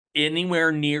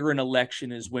anywhere near an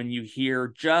election is when you hear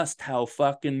just how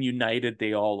fucking united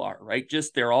they all are, right?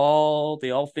 Just they all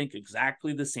think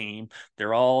exactly the same.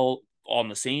 They're all on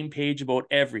the same page about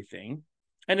everything.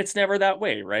 And it's never that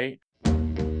way, right?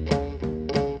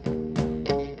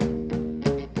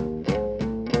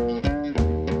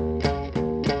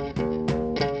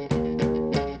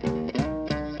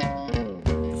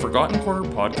 Forgotten Corner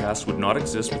podcast would not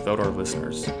exist without our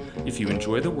listeners. If you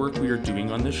enjoy the work we are doing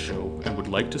on this show and would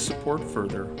like to support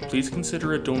further, please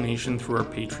consider a donation through our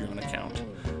Patreon account,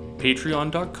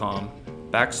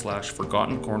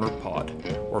 patreon.com/Forgotten Corner Pod,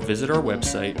 or visit our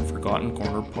website,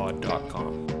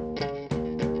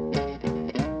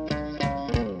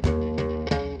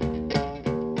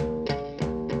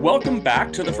 ForgottenCornerPod.com. Welcome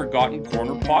back to the Forgotten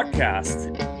Corner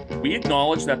podcast. We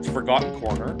acknowledge that the Forgotten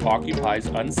Corner occupies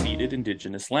unceded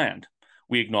Indigenous land.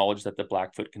 We acknowledge that the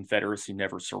Blackfoot Confederacy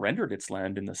never surrendered its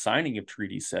land in the signing of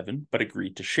Treaty 7, but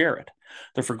agreed to share it.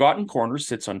 The Forgotten Corner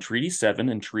sits on Treaty 7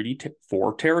 and Treaty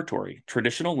 4 territory,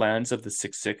 traditional lands of the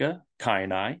Siksika,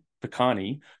 Kainai,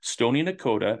 Piikani, Stoney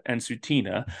Nakoda, and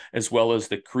Tsuut'ina, as well as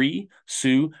the Cree,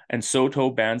 Sioux, and Saulteaux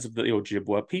bands of the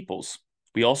Ojibwa peoples.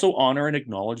 We also honor and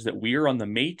acknowledge that we are on the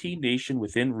Métis Nation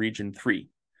within Region 3.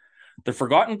 The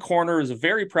Forgotten Corner is a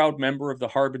very proud member of the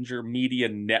Harbinger Media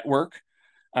Network,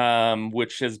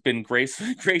 which has been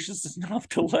gracious enough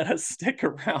to let us stick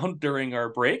around during our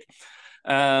break.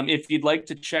 If you'd like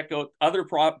to check out other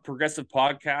progressive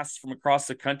podcasts from across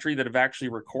the country that have actually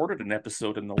recorded an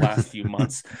episode in the last few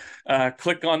months,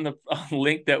 click on the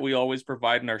link that we always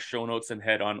provide in our show notes and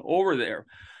head on over there.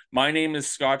 My name is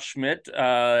Scott Schmidt.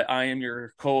 I am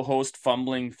your co-host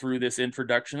fumbling through this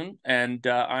introduction, and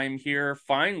I'm here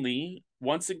finally,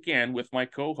 once again, with my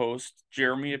co-host,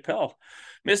 Jeremy Appel.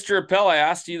 Mr. Appel, I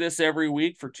asked you this every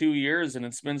week for 2 years, and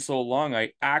it's been so long,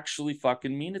 I actually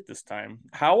fucking mean it this time.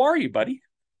 How are you, buddy?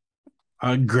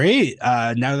 Great.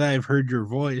 Now that I've heard your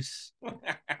voice,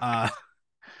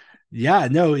 yeah,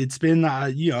 no, it's been,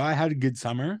 I had a good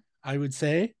summer, I would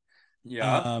say.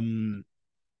 Yeah. Um,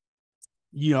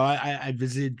 I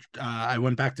visited, I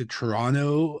went back to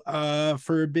Toronto,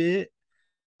 for a bit,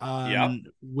 Yeah.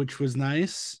 which was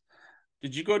nice.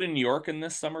 Did you go to New York in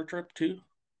this summer trip too?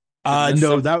 In this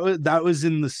No, summer? that was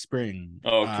in the spring,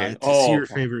 Oh, okay. to see Oh, your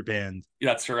okay. favorite band,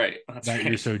 That's right. That's that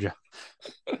you're right. so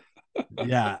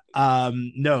yeah.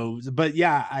 No, but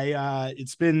yeah,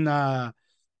 it's been a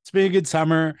good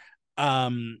summer.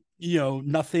 Nothing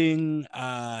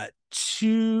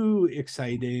too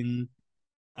exciting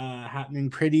happening,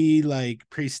 pretty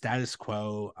status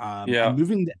quo. I'm Yeah.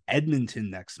 moving to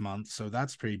Edmonton next month, so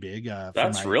that's pretty big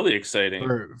That's really exciting.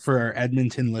 for our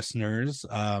Edmonton listeners.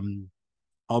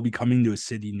 I'll be coming to a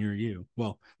city near you.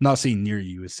 Well, not saying near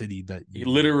you, a city that He you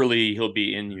literally he'll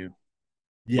be in you. Like,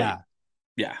 yeah.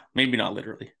 yeah, maybe not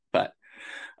literally, but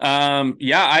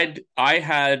yeah, I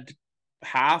had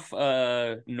half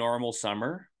a normal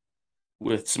summer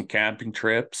with some camping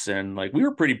trips, and like we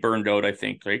were pretty burned out, I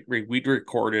think. Like we'd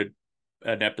recorded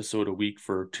an episode a week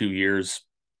for 2 years,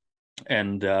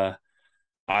 and I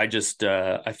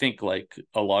think like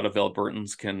a lot of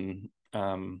Albertans can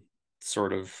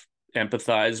sort of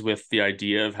empathize with the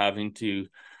idea of having to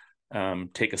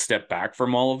take a step back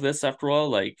from all of this after a while,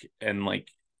 like, and like,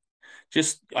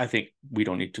 just I think we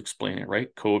don't need to explain it,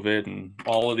 right? COVID and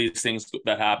all of these things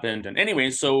that happened. And anyway,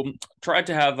 so tried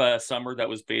to have a summer that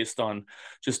was based on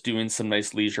just doing some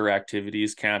nice leisure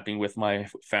activities, camping with my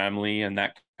family and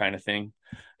that kind of thing.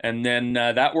 And then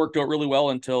that worked out really well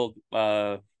until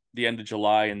the end of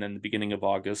July, and then the beginning of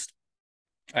August.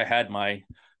 I had my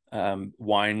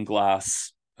wine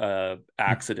glass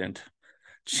accident.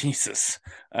 Jesus,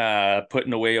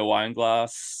 putting away a wine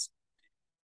glass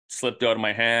slipped out of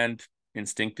my hand,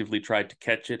 instinctively tried to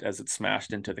catch it as it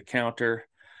smashed into the counter.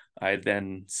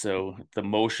 So the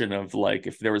motion of, like,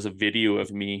 if there was a video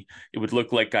of me, it would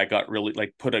look like I got really,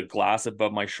 like, put a glass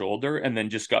above my shoulder and then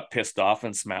just got pissed off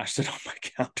and smashed it on my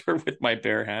counter with my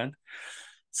bare hand.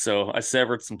 So I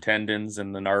severed some tendons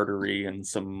and an artery and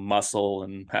some muscle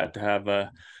and had to have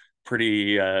a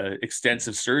pretty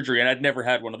extensive surgery. And I'd never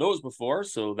had one of those before.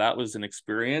 So that was an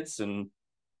experience. And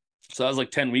so that was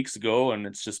like 10 weeks ago, and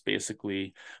it's just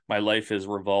basically my life has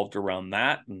revolved around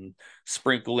that. And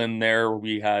sprinkle in there,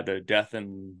 we had a death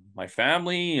in my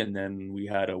family, and then we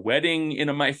had a wedding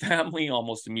in my family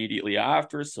almost immediately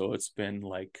after. So it's been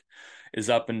like as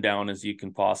up and down as you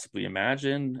can possibly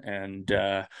imagine. And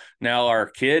now our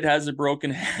kid has a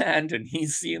broken hand, and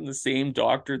he's seeing the same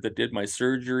doctor that did my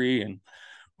surgery. And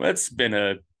well, it's been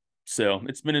an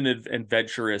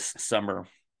adventurous summer.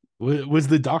 Was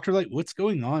the doctor like, what's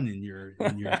going on in your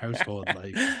household?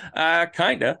 Like,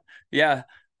 Kinda, yeah.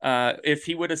 If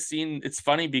he would have seen, it's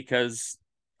funny because,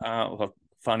 well,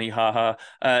 funny, haha.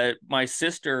 My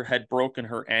sister had broken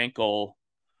her ankle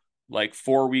like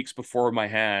 4 weeks before my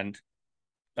hand.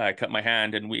 I cut my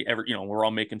hand, and we're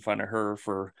all making fun of her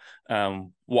for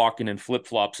walking in flip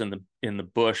flops in the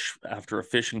bush after a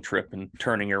fishing trip and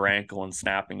turning her ankle and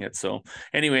snapping it. So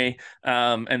anyway,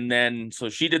 and then so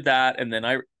she did that, and then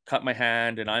I cut my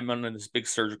hand, and I'm under this big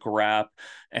surgical wrap,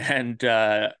 and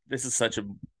this is such a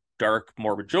dark,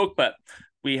 morbid joke, but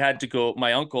we had to go.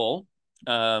 My uncle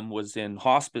was in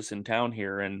hospice in town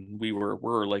here, and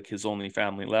we're like his only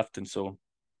family left, and so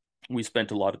we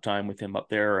spent a lot of time with him up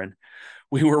there, and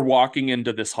we were walking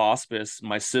into this hospice.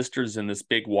 My sister's in this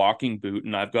big walking boot,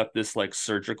 and I've got this like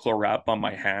surgical wrap on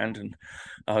my hand. And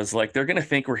I was like, they're gonna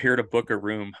think we're here to book a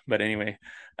room. But anyway,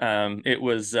 it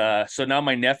was so now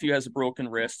my nephew has a broken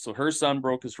wrist. So her son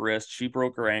broke his wrist, she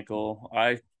broke her ankle.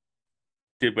 I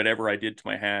did whatever I did to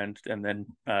my hand, and then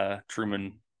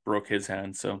Truman broke his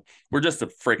hand. So we're just a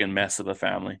friggin' mess of a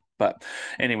family. But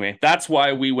anyway, that's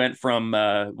why we went from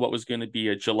what was going to be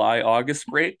a July August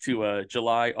break to a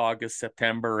July August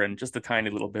September and just a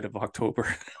tiny little bit of October.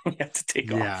 We had to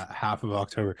take off. Half of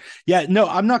October. Yeah, no,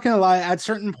 I'm not gonna lie. At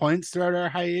certain points throughout our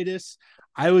hiatus,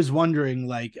 I was wondering,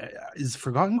 like, is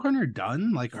Forgotten Corner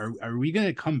done? Like, are we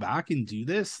gonna come back and do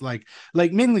this? Like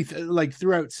mainly like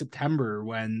throughout September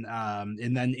when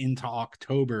and then into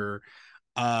October,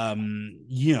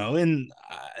 and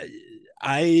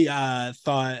I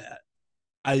thought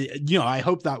I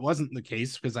hope that wasn't the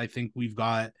case, because I think we've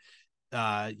got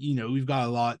we've got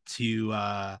a lot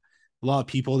of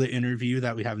people to interview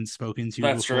that we haven't spoken to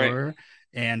That's before, right.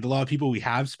 and a lot of people we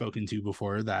have spoken to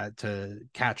before that to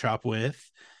catch up with.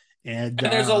 And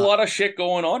And there's a lot of shit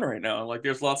going on right now. Like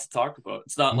there's lots to talk about.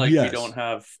 It's not like we don't yes.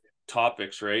 have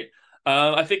topics, right?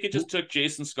 I think it just took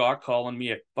Jason Scott calling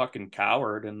me a fucking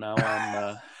coward, and now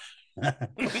I'm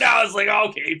now it's like,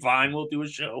 okay, fine, we'll do a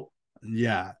show.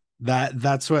 Yeah,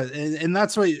 that's what, and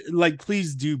that's what, like,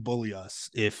 please do bully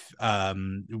us if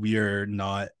we are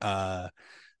not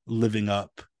living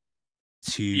up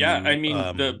Yeah, I to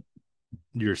mean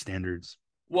your standards.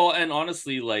 well, and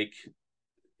honestly, like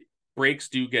breaks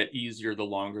do get easier the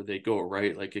longer they go,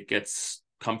 right? Like it gets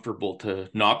comfortable to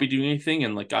not be doing anything.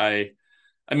 And like I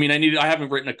haven't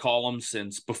written a column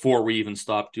since before we even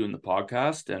stopped doing the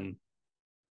podcast. And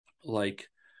like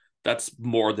that's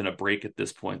more than a break at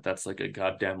this point. That's like a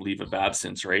goddamn leave of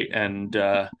absence, right? And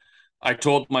I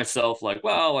told myself, like,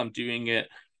 well, I'm doing it.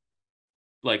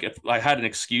 Like if I had an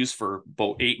excuse for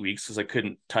about 8 weeks because I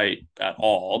couldn't type at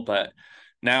all, but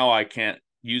now I can't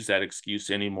use that excuse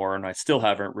anymore, and I still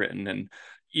haven't written. And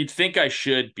you'd think I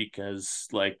should, because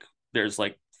like there's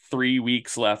like 3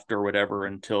 weeks left or whatever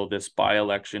until this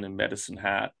by-election in Medicine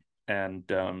Hat, and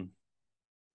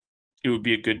it would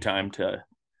be a good time to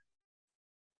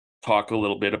talk a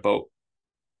little bit about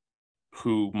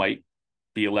who might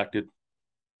be elected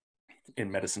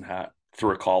in Medicine Hat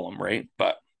through a column, right?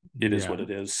 But it is Yeah. what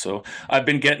it is. So I've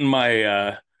been getting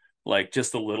my like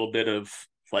just a little bit of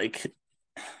like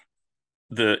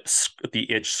the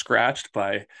itch scratched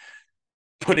by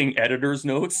putting editor's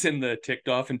notes in the ticked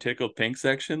off and tickled pink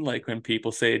section. Like when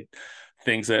people say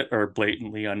things that are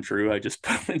blatantly untrue, I just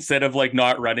put, instead of like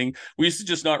not running, we used to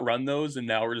just not run those, and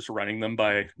now we're just running them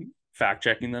by fact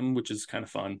checking them, which is kind of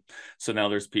fun. So now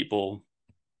there's people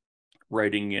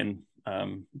writing in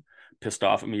pissed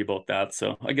off at me about that.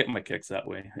 So I get my kicks that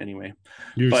way anyway.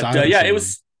 You're But yeah, it silencing them.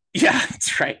 was, yeah,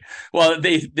 that's right. Well,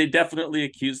 they definitely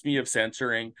accused me of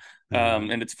censoring. Yeah.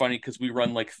 And it's funny because we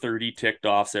run like 30 ticked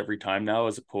offs every time now,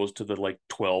 as opposed to the like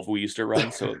 12 we used to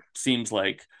run. So it seems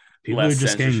like People are less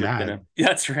just getting censorship than it. mad.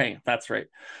 That's right. That's right.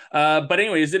 But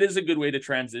anyways, it is a good way to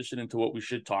transition into what we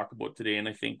should talk about today. And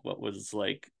I think what was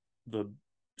like the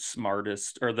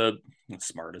smartest, or the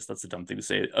smartest, that's a dumb thing to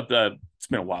say. It's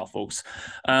been a while, folks.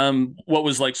 What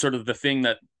was like sort of the thing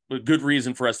that a good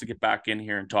reason for us to get back in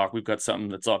here and talk. We've got something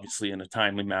that's obviously in a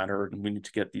timely manner, and we need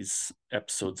to get these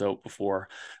episodes out before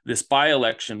this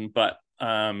by-election. But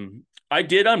I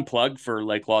did unplug for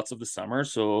like lots of the summer,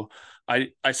 so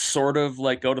I sort of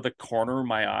like out of the corner of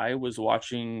my eye was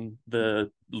watching the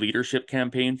leadership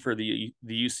campaign for the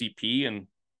UCP. And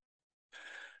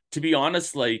to be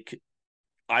honest, like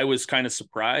I was kind of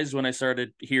surprised when I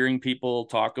started hearing people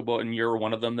talk about, and you're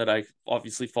one of them that I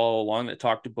obviously follow along, that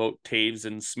talked about Taves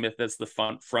and Smith as the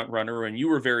front runner. And you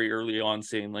were very early on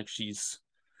saying like she's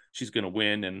going to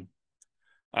win. And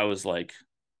I was like,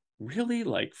 really?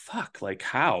 Like, fuck, like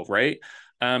how, right?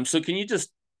 So can you just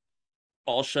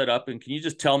all shut up, and can you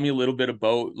just tell me a little bit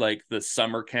about like the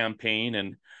summer campaign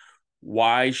and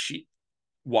why she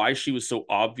why she was so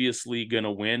obviously going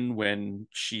to win when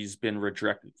she's been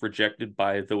rejected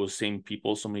by those same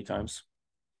people so many times.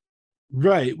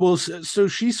 Right. Well, so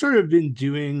she's sort of been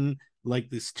doing like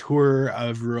this tour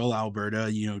of rural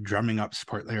Alberta, drumming up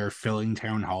support there, filling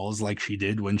town halls like she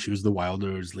did when she was the Wild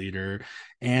Rose leader.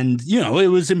 And, it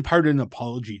was in part an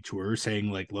apology tour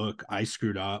saying, like, look, I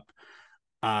screwed up.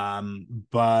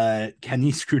 But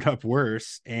Kenny screwed up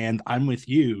worse, and I'm with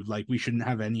you. Like, we shouldn't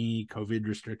have any COVID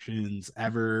restrictions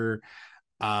ever.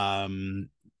 um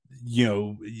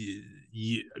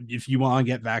if you want to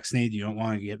get vaccinated, you don't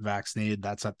want to get vaccinated,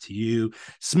 that's up to you.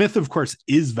 Smith, of course,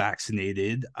 is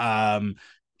vaccinated. She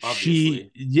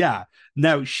Obviously. Yeah,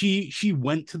 now she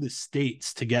went to the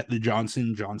States to get the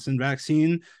Johnson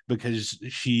vaccine because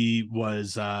she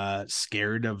was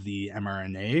scared of the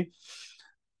mRNA,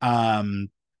 um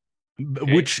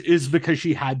Okay. which is because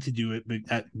she had to do it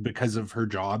because of her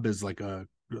job as like a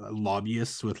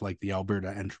lobbyist with like the Alberta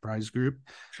Enterprise Group.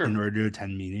 In Sure. order to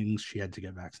attend meetings, she had to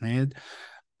get vaccinated.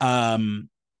 Um,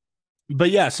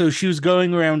 but yeah, so she was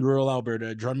going around rural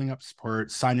Alberta, drumming up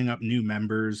support, signing up new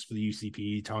members for the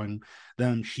UCP, telling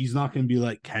them she's not going to be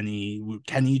like Kenny.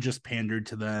 Kenny just pandered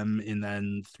to them and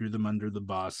then threw them under the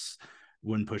bus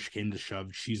when push came to shove.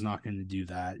 She's not going to do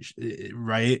that,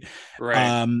 right? Right.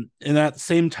 And at the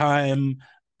same time,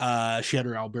 she had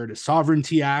her Alberta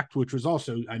Sovereignty Act, which was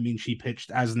also, I mean, she pitched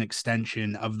as an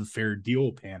extension of the Fair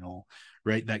Deal panel,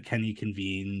 right? That Kenny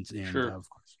convened, and Sure. of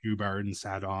course, Drew Barton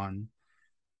sat on.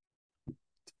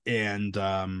 And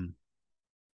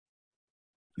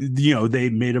they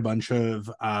made a bunch of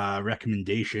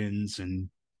recommendations, and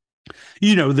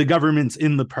the government's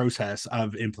in the process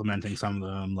of implementing some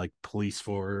of them, like police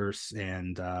force,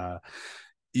 and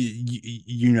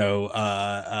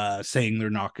saying they're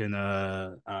not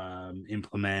gonna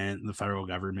implement the federal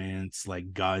government's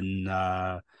like gun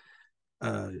uh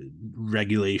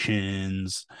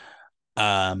regulations.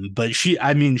 But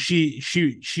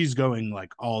she's going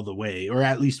like all the way, or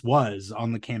at least was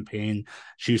on the campaign.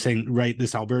 She was saying, right,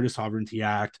 this Alberta Sovereignty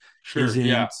Act Sure.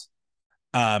 Yeah. isn't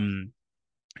um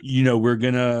we're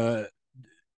gonna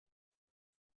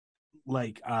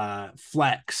like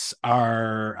flex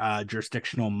our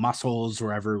jurisdictional muscles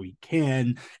wherever we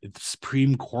can. If the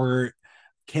Supreme Court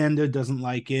Canada doesn't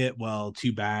like it, well,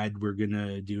 too bad, we're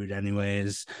gonna do it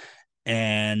anyways.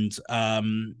 And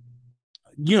so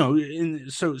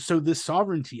this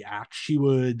Sovereignty Act, she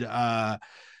would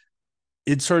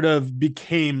it sort of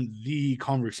became the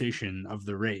conversation of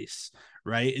the race,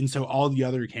 right? And so all the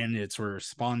other candidates were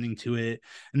responding to it.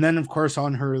 And then of course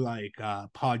on her like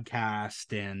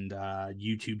podcast and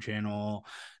YouTube channel,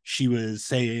 she was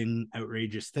saying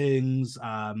outrageous things.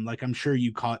 Like, I'm sure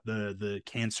you caught the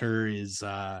cancer is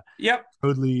Yep.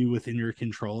 totally within your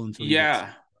control until you get sick.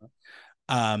 Yeah.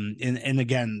 And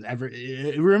again,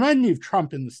 it reminded me of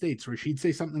Trump in the States, where she'd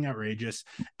say something outrageous,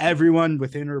 everyone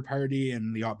within her party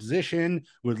and the opposition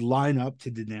would line up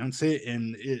to denounce it,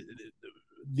 and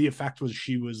the effect was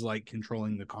she was like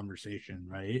controlling the conversation,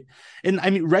 right? And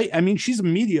I mean, right, I mean, she's a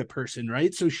media person,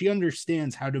 right? So she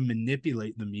understands how to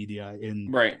manipulate the media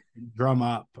and Right. drum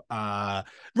up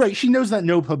right, she knows that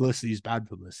no publicity is bad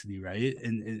publicity, right?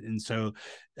 And so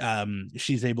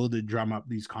she's able to drum up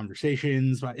these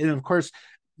conversations, and of course,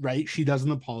 right, she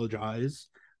doesn't apologize.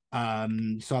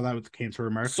 Saw that with the cancer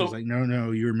remarks. It was So like,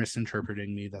 no, you're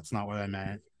misinterpreting me, that's not what I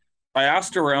meant. I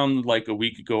asked around like a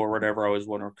week ago or whatever. I was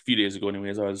wondering, a few days ago,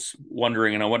 anyways. I was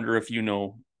wondering, and I wonder if do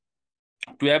you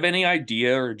have any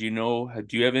idea, or do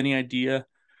you have any idea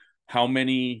how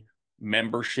many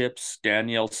memberships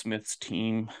Danielle Smith's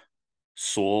team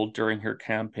sold during her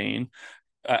campaign?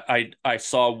 I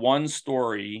saw one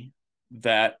story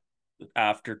that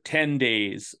after 10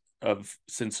 days of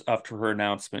since after her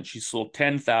announcement, she sold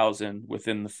 10,000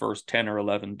 within the first 10 or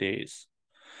 11 days.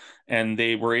 And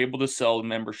they were able to sell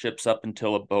memberships up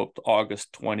until about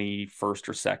August 21st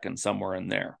or 2nd, somewhere in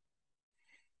there.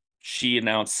 She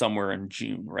announced somewhere in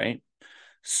June, right?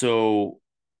 So,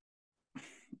 the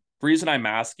reason I'm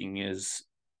asking is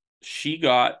she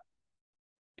got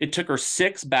it took her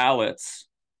 6 ballots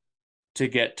to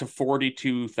get to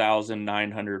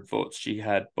 42,900 votes. She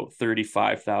had about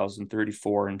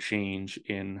 35,034 and change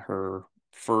in the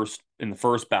first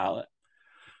ballot.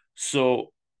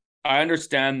 So I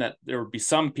understand that there would be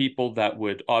some people that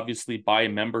would obviously buy a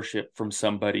membership from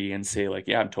somebody and say like,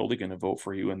 yeah, I'm totally going to vote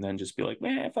for you. And then just be like,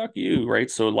 man, fuck you. Right.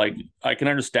 So like, I can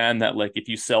understand that, like, if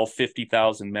you sell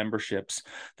 50,000 memberships,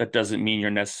 that doesn't mean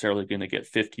you're necessarily going to get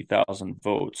 50,000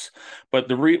 votes.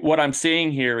 But what I'm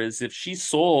saying here is, if she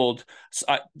sold,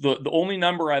 the only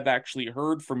number I've actually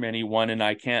heard from anyone, and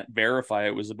I can't verify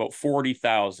it, was about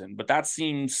 40,000, but that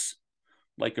seems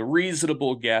like a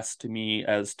reasonable guess to me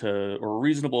as to, or a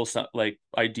reasonable like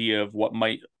idea of what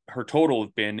might her total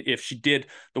have been if she did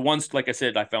the ones, like I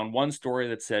said, I found one story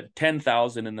that said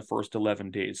 10,000 in the first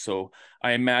 11 days. So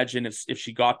I imagine if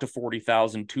she got to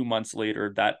 40,000 2 months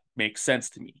later, that makes sense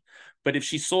to me. But if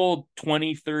she sold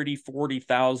 20, 30,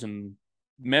 40,000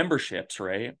 memberships,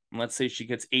 right? And let's say she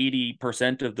gets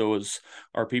 80% of those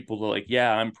are people that are like,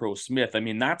 yeah, I'm pro Smith. I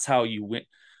mean, that's how you win.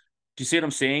 Do you see what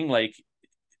I'm saying?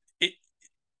 It,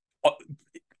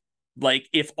 like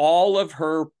if all of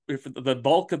her, if the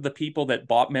bulk of the people that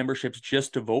bought memberships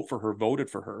just to vote for her voted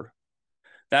for her,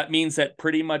 that means that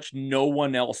pretty much no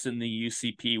one else in the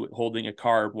UCP holding a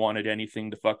card wanted anything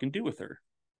to fucking do with her,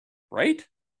 right?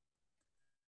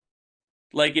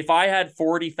 Like if I had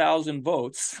 40,000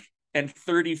 votes and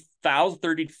 30,000,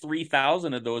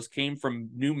 33,000 of those came from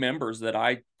new members that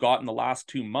I got in the last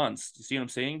 2 months. Do you see what I'm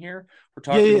saying here? We're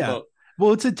talking about.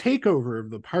 Well, it's a takeover of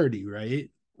the party, right?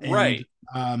 Right.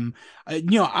 And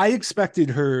I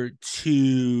expected her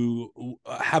to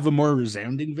have a more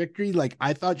resounding victory. Like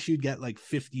I thought she'd get like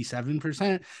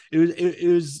 57%.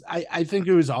 I think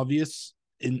it was obvious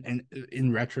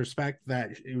in retrospect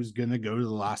that it was going to go to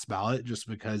the last ballot just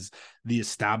because the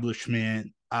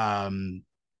establishment was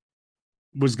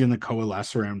going to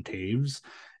coalesce around Taves.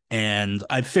 And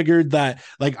I figured that,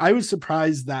 like, I was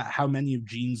surprised that how many of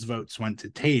Jean's votes went to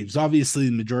Taves. Obviously,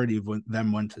 the majority of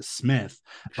them went to Smith,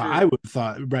 Sure. but I would have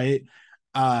thought, right?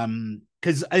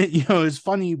 Because it's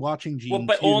funny watching Jean. Well,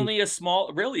 but too. Only a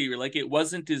small, really, like it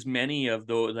wasn't as many of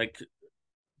those. Like,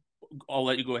 I'll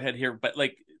let you go ahead here, but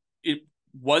like, it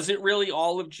really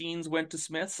all of Jean's went to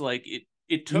Smith's. Like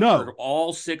it took her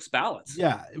all 6 ballots.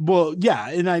 Yeah, well, yeah,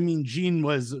 and I mean, Jean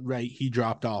was right. He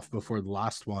dropped off before the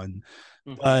last one.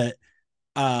 But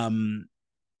yeah,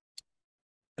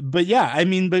 I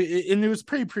mean, and it was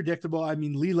pretty predictable. I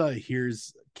mean, Leela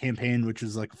Aheer's campaign, which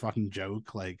is like a fucking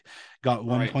joke, like got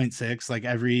 1.6. Like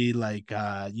every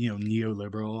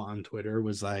neoliberal on Twitter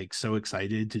was like so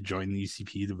excited to join the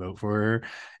UCP to vote for her,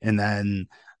 and then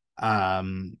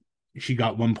she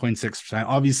got 1.6%.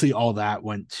 Obviously, all that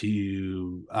went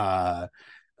to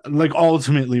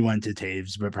ultimately went to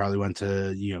Taves, but probably went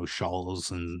to Scholz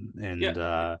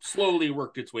and slowly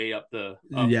worked its way up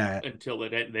until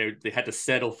they had to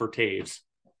settle for Taves.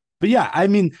 But yeah, I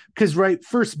mean, because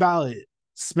first ballot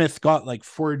Smith got like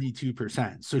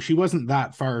 42%, so she wasn't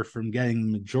that far from getting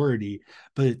the majority,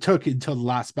 but it took until the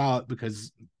last ballot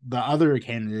because the other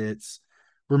candidates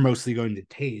were mostly going to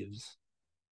Taves.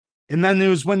 And then it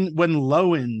was when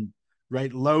Lowen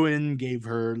gave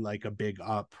her like a big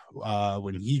up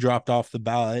when he dropped off the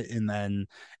ballot, and then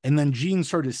Jean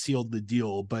sort of sealed the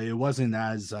deal, but it wasn't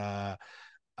as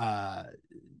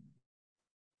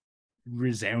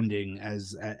resounding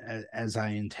as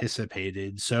I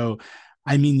anticipated. So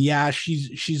I mean, yeah,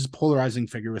 she's a polarizing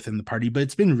figure within the party, but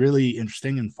it's been really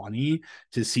interesting and funny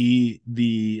to see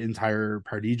the entire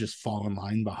party just fall in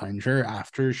line behind her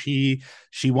after she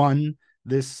won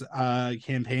this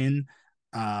campaign.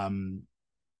 I mean,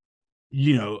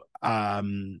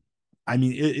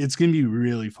 it's gonna be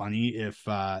really funny if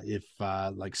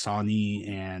like Sonny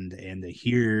and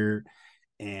Aheer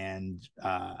and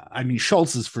I mean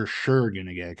Scholz is for sure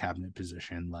gonna get a cabinet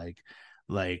position.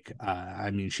 I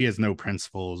mean, she has no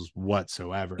principles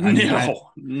whatsoever. I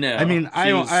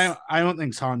don't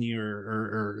think Sonny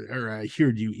or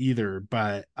Aheer do either,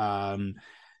 but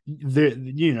they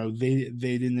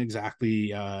didn't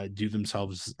exactly do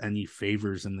themselves any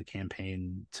favors in the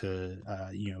campaign to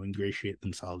ingratiate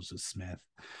themselves with Smith.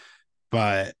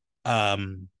 But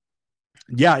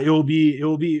yeah, it will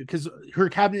be because her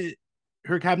cabinet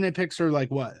picks are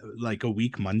like what, like a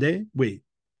week Monday? Wait,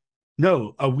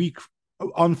 no, a week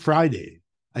on Friday.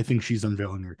 I think she's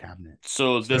unveiling her cabinet.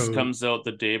 So this comes out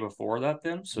the day before that,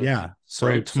 then. So yeah,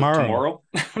 tomorrow.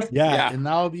 Yeah, and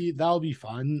that'll be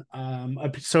fun.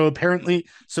 So apparently,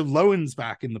 Lowen's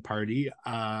back in the party.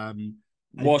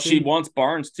 She wants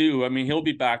Barnes too. I mean, he'll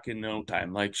be back in no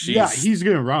time. Like he's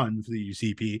gonna run for the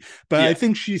UCP, but I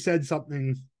think she said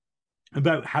something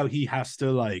about how he has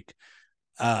to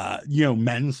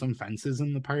mend some fences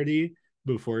in the party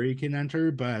before he can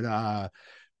enter. But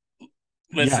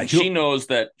listen, she knows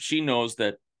that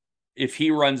if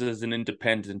he runs as an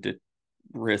independent, it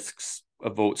risks a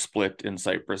vote split in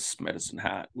Cypress Medicine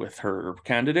Hat with her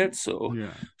candidate. So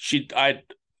I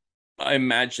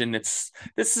imagine this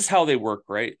is how they work,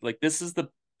 right? Like this is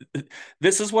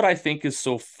what I think is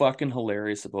so fucking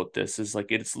hilarious about this is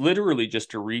like it's literally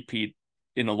just a repeat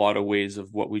in a lot of ways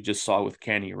of what we just saw with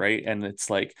Kenny, right? And it's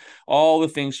like all the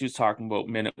things she was talking about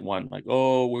minute one, like,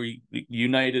 oh, we're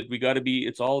united, we got to be,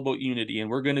 it's all about unity, and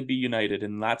we're going to be united.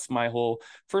 And that's my whole,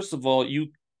 first of all, you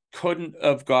couldn't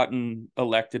have gotten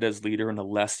elected as leader in a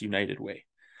less united way.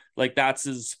 Like, that's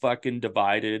as fucking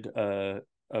divided a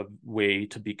way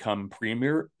to become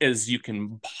premier as you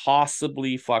can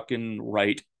possibly fucking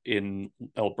write in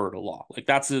Alberta law. Like,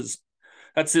 that's his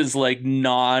like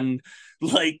non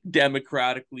like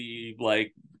democratically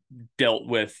like dealt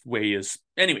with way is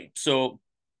anyway. So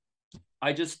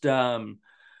I just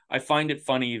I find it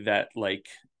funny that like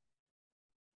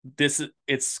this,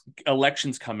 it's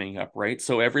elections coming up, right?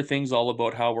 So everything's all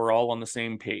about how we're all on the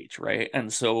same page, right?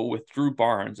 And so with Drew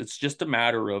Barnes, it's just a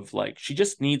matter of like, she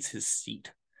just needs his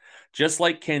seat, just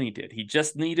like Kenny did. He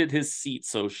just needed his seat.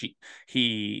 So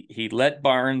he let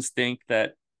Barnes think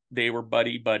that they were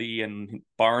buddy buddy, and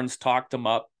Barnes talked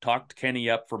Kenny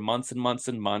up for months and months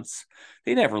and months.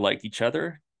 They never liked each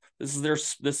other.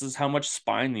 This is how much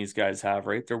spine these guys have,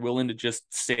 right? They're willing to just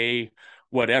say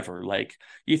whatever. Like,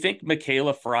 you think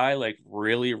Michaela Fry like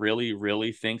really, really,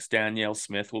 really thinks Danielle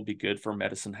Smith will be good for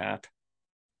Medicine Hat?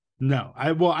 No,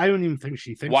 I don't even think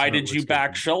she thinks. Why did you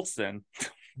back Schultz then?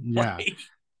 Yeah,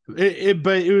 like,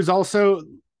 but it was also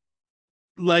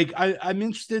like I'm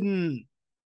interested in.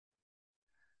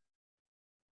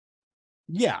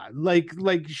 Yeah,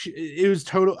 it was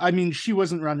total. I mean, she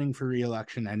wasn't running for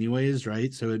re-election anyways,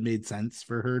 right? So it made sense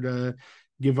for her to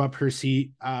give up her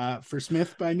seat for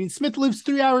Smith. But I mean, Smith lives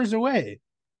 3 hours away.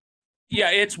 yeah,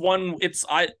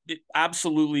 it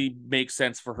absolutely makes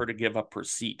sense for her to give up her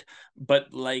seat, but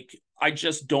like, I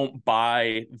just don't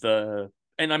buy the,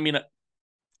 and I mean,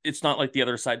 it's not like the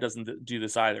other side doesn't do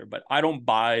this either, but I don't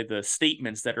buy the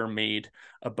statements that are made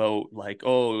about like,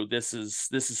 oh, this is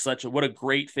such a, what a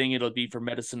great thing it'll be for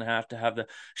Medicine to have the,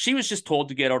 she was just told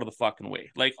to get out of the fucking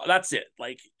way. Like, that's it.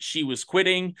 Like, she was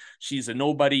quitting. She's a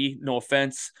nobody, no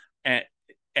offense.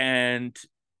 And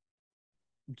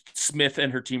Smith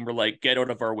and her team were like, get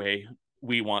out of our way.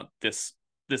 We want this.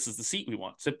 This is the seat we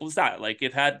want. Simple as that. Like,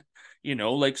 it had,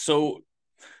 like, so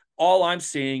all I'm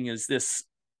saying is this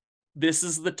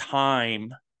is the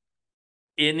time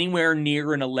anywhere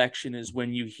near an election is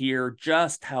when you hear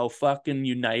just how fucking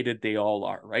united they all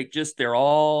are, right? Just they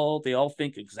all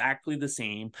think exactly the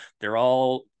same. They're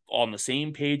all on the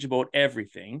same page about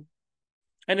everything.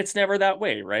 And it's never that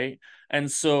way, right?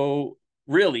 And so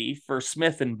really for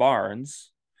Smith and Barnes,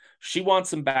 she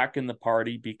wants him back in the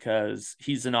party because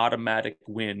he's an automatic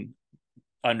win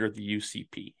under the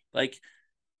UCP. Like,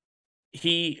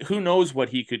 who knows what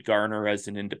he could garner as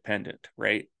an independent,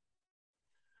 right?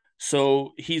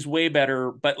 So he's way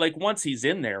better, but like, once he's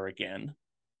in there again,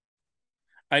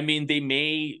 I mean, they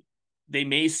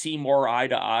may see more eye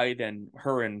to eye than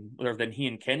than he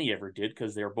and Kenny ever did,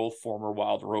 because they're both former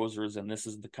Wild Rosers and this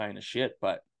is the kind of shit.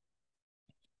 But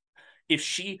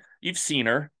if you've seen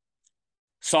her,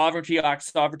 Sovereignty Act,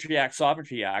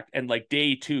 and like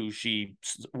day two, she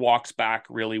walks back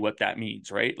really what that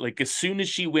means, right? Like, as soon as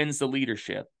she wins the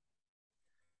leadership,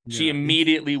 she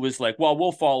immediately was like, well,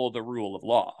 we'll follow the rule of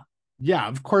law. Yeah,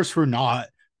 of course we're not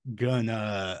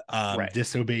gonna right.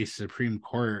 disobey Supreme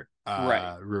Court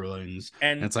right. rulings.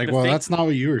 And it's like, well, that's not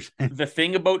what you were saying. The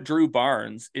thing about Drew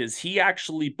Barnes is he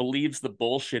actually believes the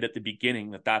bullshit at the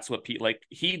beginning, that's what like,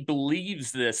 he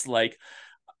believes this like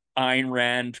Ayn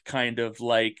Rand kind of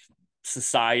like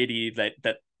society that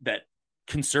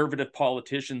conservative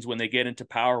politicians, when they get into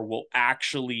power, will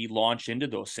actually launch into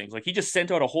those things. Like, he just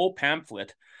sent out a whole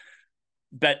pamphlet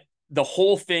that the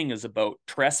whole thing is about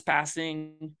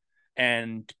trespassing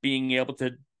and being able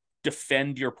to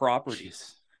defend your property.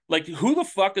 Jeez. Like, who the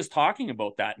fuck is talking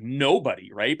about that?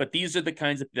 Nobody, right? But these are the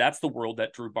kinds of, that's the world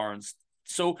that Drew Barnes.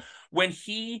 So when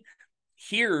he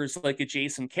hears like a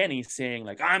Jason Kenney saying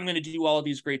like, I'm going to do all of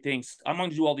these great things, I'm going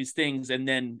to do all these things, and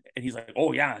he's like,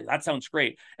 oh yeah, that sounds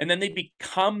great, and then they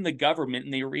become the government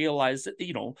and they realize that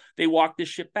they walk this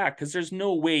shit back because there's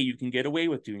no way you can get away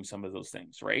with doing some of those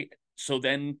things, right? So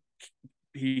then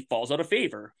he falls out of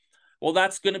favor. Well,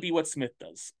 that's going to be what Smith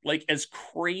does. Like, as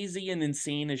crazy and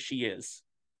insane as she is,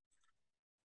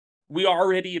 we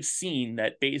already have seen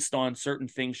that based on certain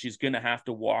things, she's going to have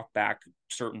to walk back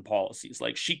certain policies.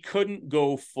 Like, she couldn't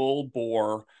go full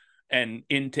bore and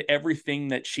into everything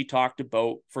that she talked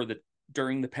about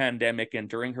during the pandemic and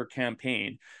during her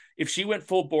campaign. If she went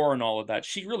full bore and all of that,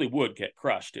 she really would get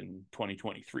crushed in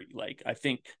 2023. Like, I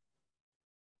think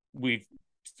we've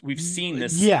seen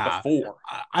this before.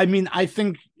 I mean, I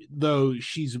think though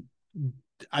she's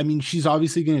I mean, she's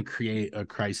obviously going to create a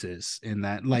crisis in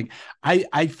that. Like,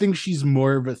 I think she's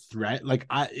more of a threat. Like,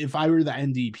 if I were the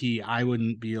NDP, I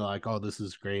wouldn't be like, oh, this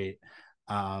is great.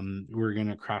 We're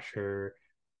gonna crush her.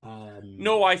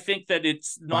 No, I think that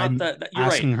it's By not that you're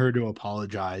right. asking her to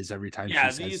apologize every time she Yeah,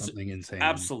 says these something insane.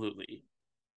 absolutely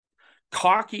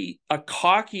cocky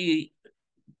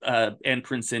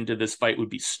entrance into this fight would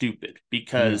be stupid Yeah.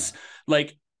 because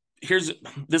like here's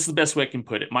this is the best way I can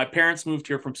put it. My parents moved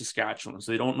here from Saskatchewan,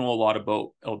 so they don't know a lot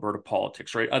about Alberta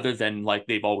politics, right? Other than like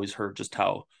they've always heard just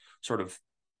how sort of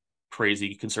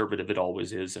crazy conservative it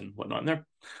always is and whatnot. And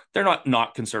they're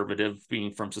not conservative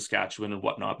being from Saskatchewan and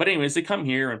whatnot. But anyways, they come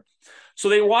here and so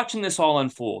they're watching this all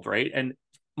unfold, right? And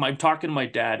I'm talking to my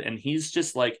dad, and he's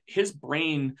just like his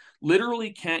brain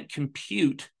literally can't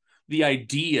compute the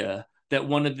idea that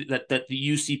that the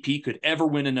UCP could ever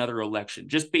win another election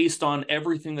just based on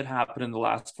everything that happened in the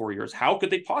last 4 years. How could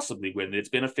they possibly win? It's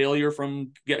been a failure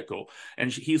from get go.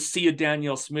 And he'll see a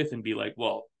Danielle Smith and be like,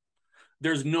 well,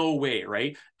 there's no way,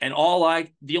 right? And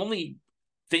the only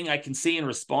thing I can say in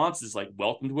response is like,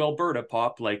 welcome to Alberta,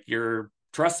 Pop. Like,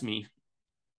 trust me,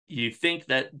 you think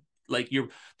that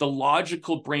the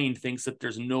logical brain thinks that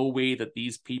there's no way that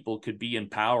these people could be in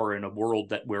power in a world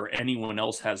that where anyone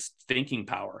else has thinking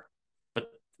power. But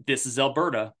this is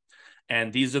Alberta,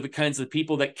 and these are the kinds of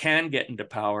people that can get into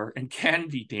power and can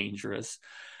be dangerous.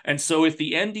 And so if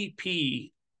the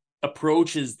NDP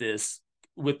approaches this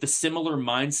with the similar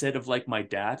mindset of like my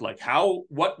dad, like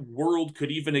what world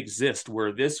could even exist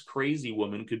where this crazy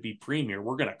woman could be premier?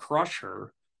 We're going to crush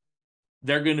her.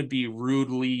 They're going to be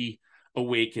rudely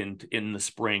awakened in the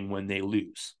spring when they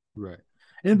lose. Right.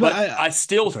 But I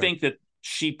still sorry. think that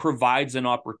she provides an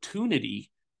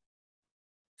opportunity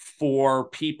for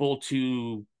people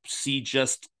to see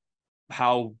just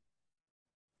how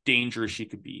dangerous she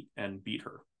could be and beat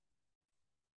her.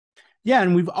 Yeah,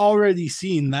 and we've already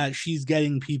seen that she's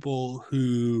getting people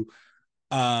who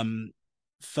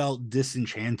felt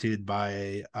disenchanted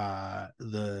by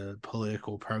the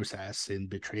political process and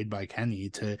betrayed by Kenney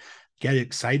to get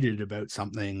excited about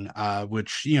something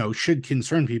which should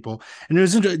concern people. And it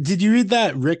was did you read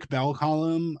that Rick Bell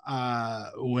column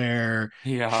where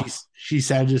Yeah, she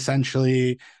said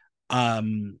essentially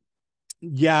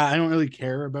yeah, I don't really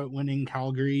care about winning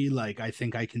Calgary, like I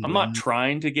think I can I'm not win.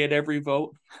 trying to get every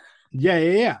vote.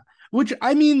 Yeah. Which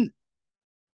I mean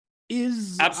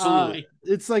is Absolutely.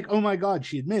 it's like, oh my god,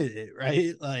 she admitted it,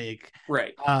 right?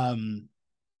 Right. Um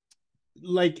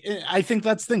like I think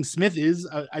that's the thing. Smith is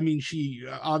I mean, she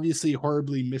obviously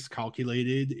horribly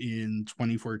miscalculated in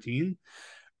 2014,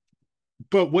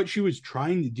 but what she was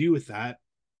trying to do with that,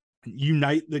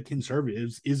 unite the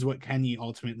conservatives, is what Kenney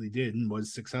ultimately did and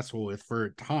was successful with for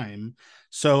a time.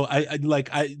 So I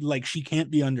like she can't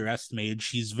be underestimated.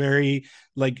 She's very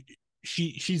like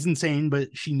she's insane, but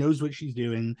she knows what she's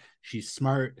doing. She's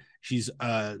smart. She's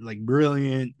like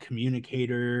brilliant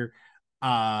communicator.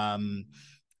 Um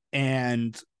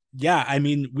and yeah, I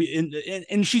mean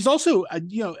and she's also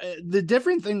the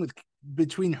different thing with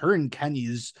between her and Kenney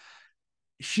is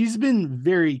she's been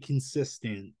very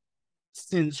consistent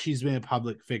since she's been a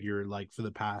public figure, like for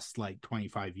the past like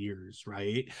 25 years,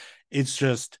 right? It's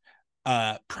just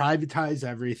privatize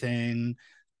everything,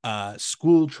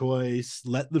 school choice,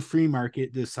 let the free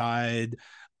market decide.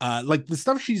 Like the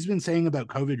stuff she's been saying about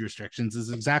COVID restrictions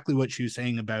is exactly what she was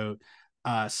saying about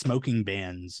smoking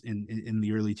bans in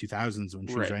the early 2000s when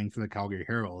she was Right. writing for the Calgary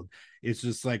Herald. It's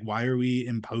just like, why are we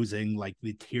imposing like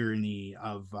the tyranny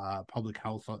of public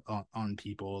health on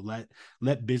people?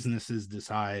 Let businesses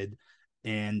decide.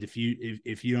 And if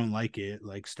you don't like it,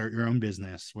 like start your own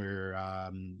business where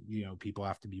people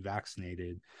have to be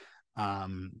vaccinated.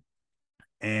 And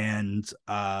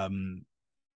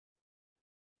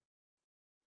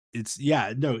it's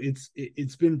yeah no it's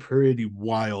been pretty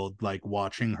wild, like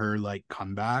watching her like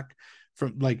come back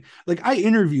from like I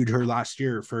interviewed her last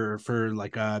year for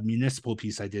like a municipal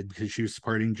piece I did because she was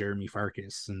supporting Jeremy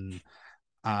Farkas and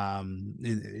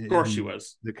Of course she in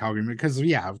was. the Calgary, because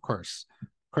yeah, of course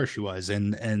she was.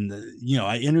 And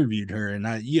I interviewed her, and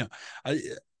I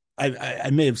I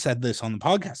may have said this on the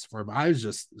podcast before, but I was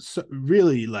just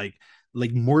really like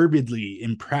morbidly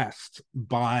impressed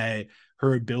by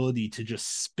her ability to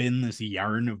just spin this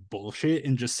yarn of bullshit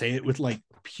and just say it with like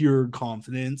pure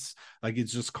confidence, like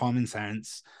it's just common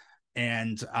sense.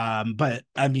 And but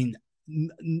I mean,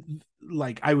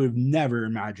 like I would have never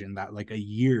imagined that like a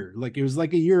year, like it was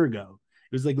like a year ago,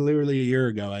 it was like literally a year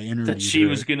ago I That interviewed she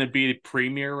was her. going to be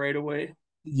premier right away.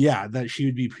 Yeah, that she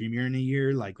would be premier in a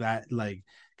year like that, like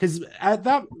because at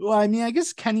that, well, I mean, I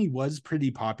guess Kenny was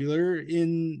pretty popular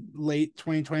in late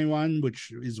 2021,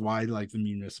 which is why like the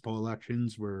municipal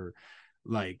elections were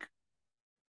like,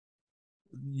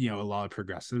 a lot of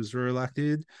progressives were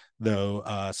elected, though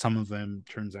some of them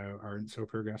turns out aren't so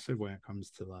progressive when it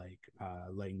comes to like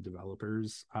letting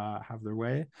developers have their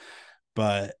way.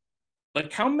 But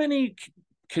Like, how many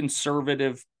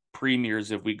conservative premiers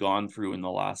have we gone through in the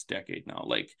last decade now?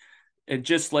 Like, and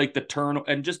just like the turn,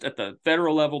 and just at the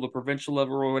federal level, the provincial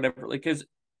level, or whatever. Like,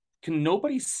 can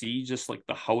nobody see just like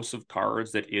the house of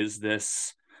cards that is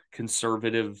this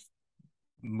conservative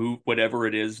move, whatever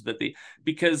it is that they,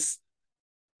 because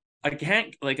I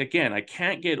can't, like, again, I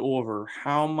can't get over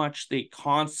how much they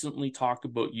constantly talk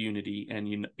about unity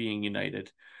and being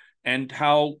united, and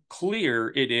how clear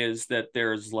it is that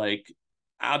there's like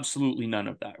absolutely none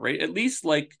of that, right? At least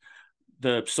like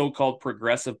the so-called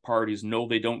progressive parties know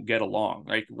they don't get along,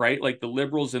 like, right? Like the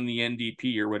Liberals and the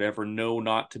NDP or whatever know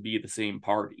not to be the same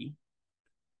party.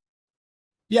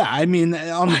 yeah, I mean,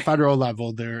 on the federal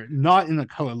level, they're not in a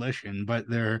coalition, but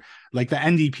they're like the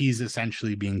NDP is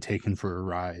essentially being taken for a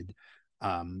ride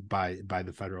by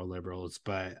the federal Liberals.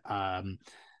 But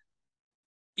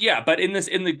Yeah, but in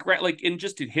the like in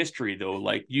just in history though,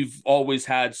 like you've always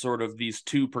had sort of these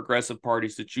two progressive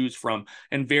parties to choose from,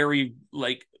 and very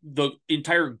like the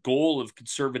entire goal of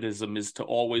conservatism is to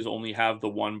always only have the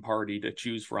one party to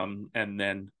choose from, and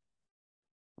then,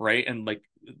 right, and like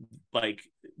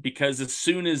because as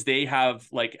soon as they have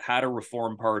like had a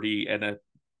reform party and a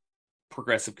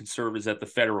progressive conservatives at the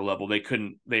federal level,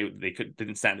 didn't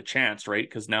stand a chance, right?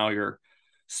 Because now you're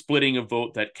splitting a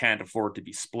vote that can't afford to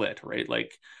be split, right?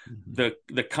 Like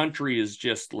the country is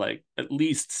just like at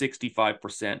least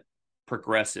 65%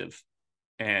 progressive.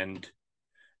 And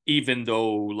even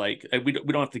though like we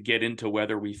don't have to get into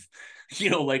whether we've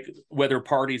like whether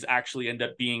parties actually end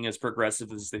up being as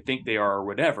progressive as they think they are or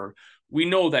whatever, we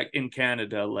know that in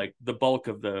Canada like the bulk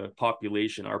of the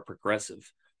population are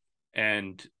progressive.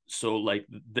 And so like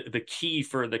the key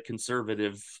for the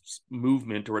conservative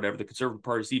movement or whatever, the conservative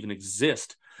parties even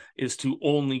exist, is to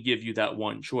only give you that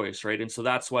one choice, right? And so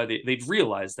that's why they've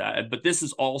realized that. But this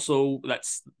is also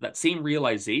that same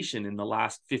realization in the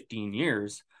last 15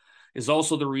 years is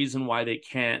also the reason why they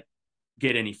can't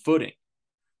get any footing,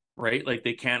 right? Like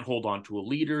they can't hold on to a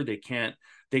leader. The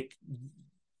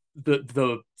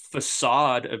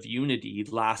facade of unity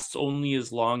lasts only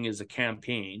as long as a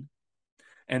campaign,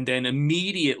 and then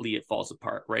immediately it falls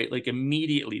apart, right? Like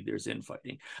immediately there's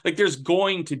infighting. Like there's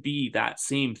going to be that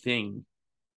same thing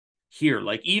here.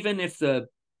 Like even if the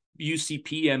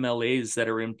UCP MLAs that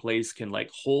are in place can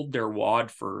like hold their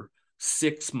wad for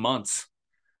 6 months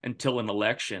until an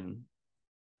election,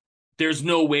 there's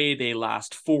no way they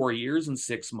last 4 years and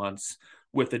 6 months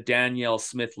with a Danielle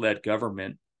Smith led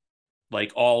government,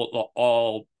 like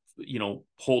all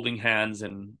holding hands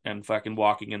and fucking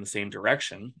walking in the same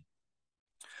direction.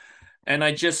 And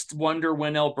I just wonder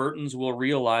when Albertans will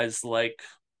realize like,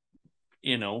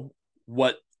 you know,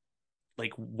 what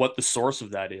what the source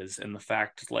of that is, and the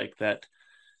fact like that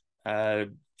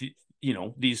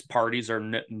these parties are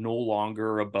no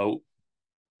longer about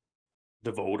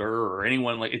the voter or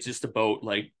anyone. Like it's just about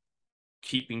like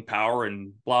keeping power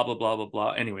and blah blah blah blah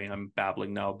blah. Anyway, I'm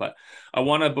babbling now, but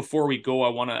before we go, I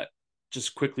want to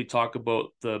just quickly talk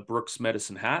about the Brooks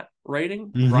Medicine Hat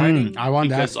riding, I wanted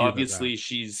to because ask you about that. obviously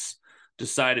she's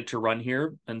decided to run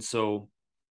here. And so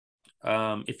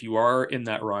if you are in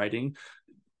that riding,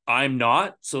 I'm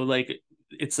not. So like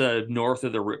it's a north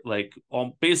of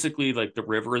the basically like the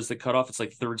river is the cutoff. It's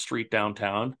like 3rd Street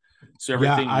downtown. So Yeah,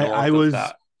 everything I north of was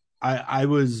that. I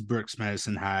was Brooks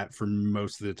Medicine Hat for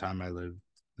most of the time I lived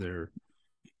there.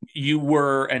 You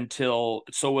were, until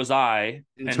so was I,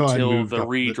 Until I until moved the up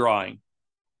the. redrawing.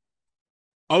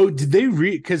 Oh, did they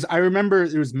because I remember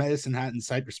it was Medicine Hat and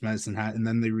Cypress Medicine Hat, and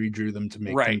then they redrew them to make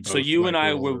them Right. So both you and like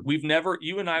I little were orbs.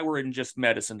 you and I were in just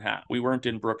Medicine Hat. We weren't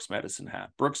in Brooks Medicine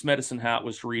Hat. Brooks Medicine Hat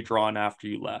was redrawn after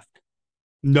you left.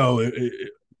 No,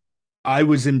 I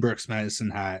was in Brooks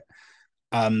Medicine Hat.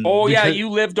 Oh yeah, Because you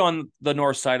lived on the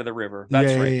north side of the river. yeah,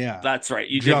 That's yeah, right. yeah, That's right.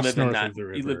 You did just live in north that. of the You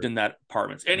lived river. in that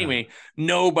apartments. Yeah. Anyway,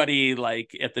 nobody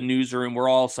like at the newsroom. We're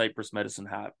all Cypress Medicine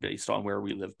Hat based on where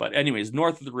we live. But anyways,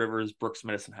 north of the river is Brooks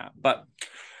Medicine Hat. But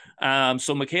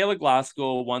so Michaela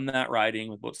Glasgow won that riding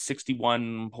with about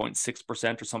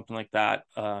 61.6% or something like that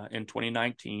in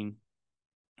 2019.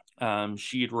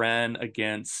 She had ran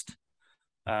against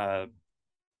it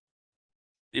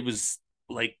was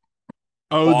like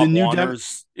Oh, the Bob new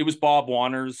Warner's. It was Bob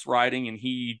Warner's riding, and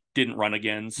he didn't run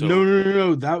again. No, So no, no,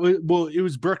 no. That was, well, it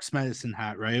was Brooks Medicine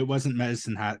Hat, right? It wasn't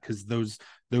Medicine Hat because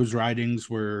those ridings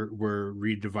were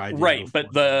redivided Right, but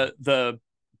before the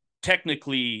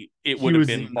technically it he would have was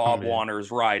the been Bob incumbent.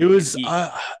 Warner's It riding, and was he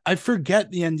I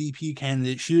forget the NDP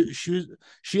candidate.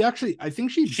 She actually I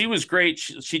think she was great.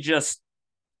 She just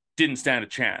didn't stand a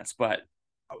chance. But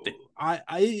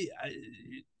I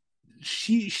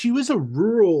she was a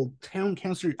rural town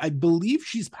councillor. I believe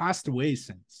she's passed away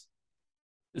since.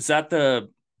 is that the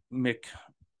Mc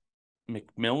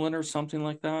McMillan or something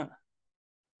like that?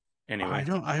 Anyway, I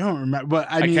don't remember, but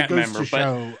I I mean it can't goes remember. to But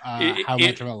show how much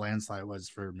it of a landslide it was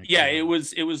for yeah,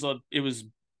 McMillan. it was.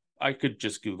 I could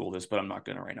just Google this, but I'm not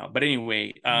going to right now. But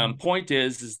anyway, Mm. point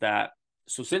is that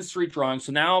so since three drawings,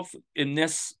 so now in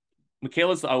this,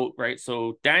 Michaela's out, right?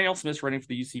 So Danielle Smith's running for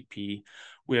the UCP.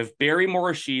 We have Barry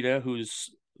Morishita,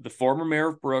 who's the former mayor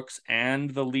of Brooks and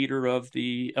the leader of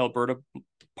the Alberta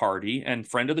Party and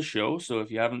friend of the show. So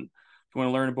if you haven't, if you want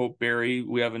to learn about Barry,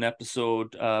 we have an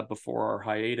episode before our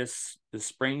hiatus this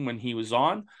spring when he was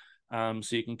on.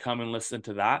 So you can come and listen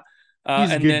to that.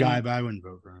 He's a And good guy, then but I wouldn't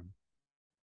vote for him.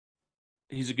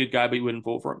 he's a good guy, but you wouldn't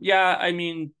vote for him. Yeah, I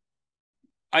mean,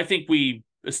 I think we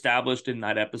established in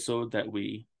that episode that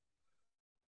we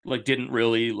like didn't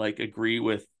really like agree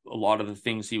with a lot of the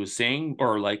things he was saying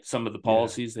or like some of the Yeah,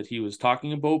 policies that he was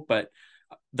talking about, but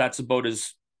that's about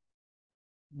as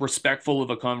respectful of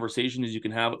a conversation as you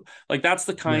can have. Like that's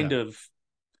the kind yeah. of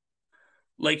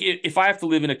like if I have to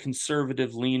live in a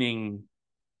conservative leaning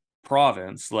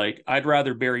province, like I'd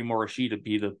rather Barry Morishita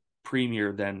be the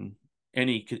premier than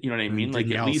any, you know what I And mean? Like at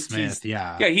Danielle least Smith,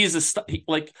 yeah. yeah,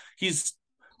 like he's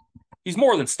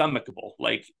more than stomachable.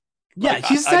 Yeah,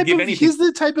 I'd give anything. he's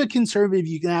the type of conservative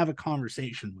you can have a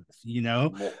conversation with,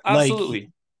 Well, Like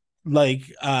absolutely. like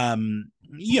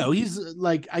he's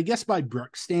like I guess by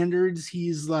Brooks standards,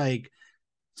 he's like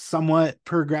somewhat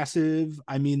progressive.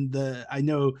 I mean, the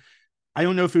I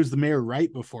don't know if it was the mayor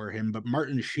right before him, but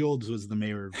Martin Shields was the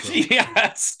mayor of Brooks. Yeah,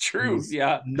 that's true. He's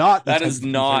Yeah. not the That type is of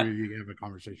not conservative you can have a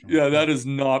conversation with. yeah, that is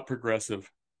not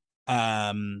progressive.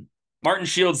 Um Martin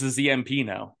Shields is the MP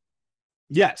now.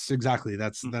 yes, exactly.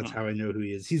 That's Mm-hmm. how I know who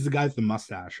he is. He's the guy with the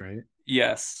mustache, right?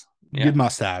 Yes. Good Yeah.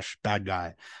 mustache, bad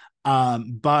guy.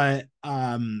 But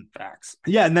Facts.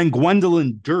 yeah, and then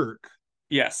Gwendolyn Dirk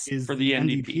Yes, is for the the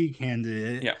NDP. NDP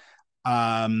candidate. Yeah.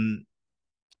 Um,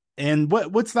 and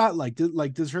what's that like?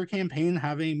 Does her campaign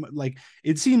having like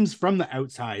it seems from the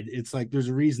outside, it's like there's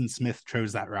a reason Smith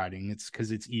chose that riding. It's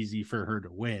because it's easy for her to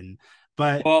win.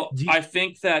 But Well, do you, I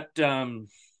think that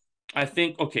I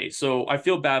think okay, so I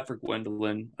feel bad for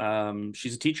Gwendolyn.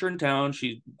 She's a teacher in town.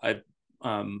 I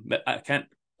can't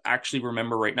actually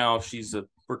remember right now if she's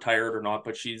retired or not,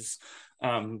 but she's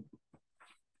um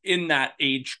in that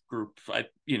age group.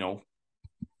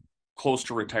 Close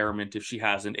to retirement if she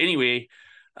hasn't. Anyway,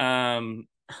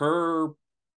 her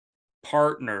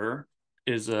partner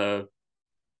is a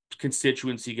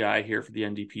constituency guy here for the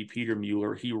NDP, Peter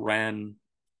Mueller. He ran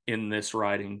in this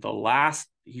riding.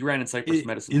 He ran in Cypress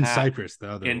Medicine in Hat Cyprus, the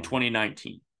other in one?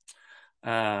 2019,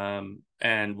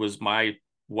 and was my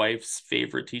wife's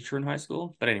favorite teacher in high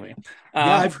school. But anyway,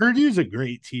 Yeah, I've heard he was a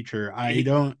great teacher. I he,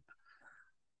 don't.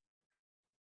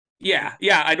 yeah,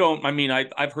 I don't. I mean,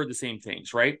 I've heard the same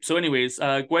things, right? So, anyways,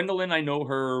 Gwendolyn, I know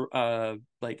her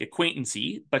like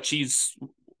acquaintancey, but she's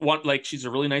a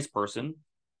really nice person.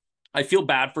 I feel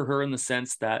bad for her in the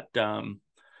sense that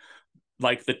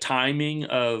like the timing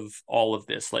of all of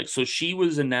this, like so she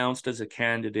was announced as a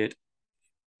candidate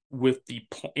with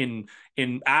in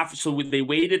after, so they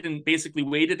waited and basically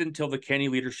waited until the Kenney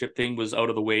leadership thing was out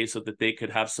of the way so that they could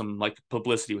have some like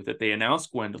publicity with it. They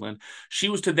announced Gwendolyn. She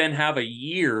was to then have a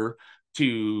year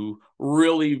to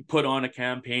really put on a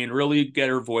campaign, really get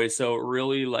her voice out,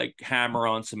 really like hammer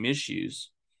on some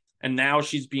issues. And now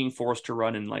she's being forced to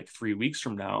run in like 3 weeks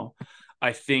from now.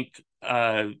 I think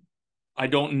I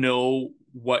don't know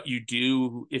what you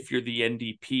do if you're the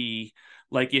NDP.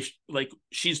 Like if like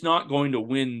she's not going to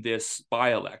win this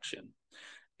by-election.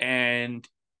 And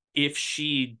if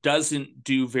she doesn't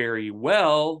do very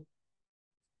well,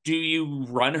 do you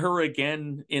run her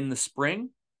again in the spring?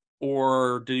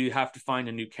 Or do you have to find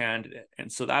a new candidate?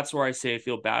 And so that's where I say I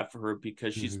feel bad for her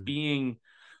because she's Mhm. being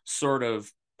sort of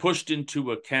pushed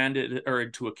into a candidate or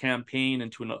into a campaign,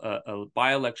 into a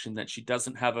by-election that she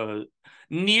doesn't have a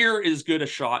near as good a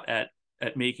shot at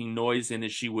making noise in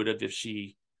as she would have if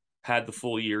she had the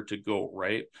full year to go,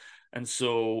 right? And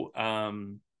so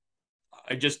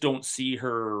I just don't see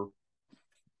her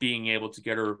being able to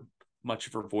get her much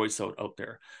of her voice out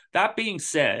there. That being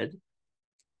said,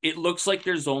 it looks like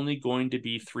there's only going to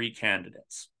be three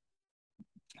candidates.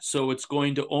 So it's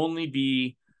going to only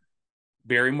be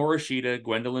Barry Morishita,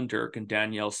 Gwendolyn Dirk, and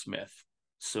Danielle Smith.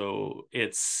 So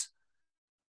it's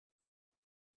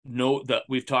no, that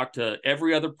we've talked to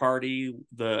every other party.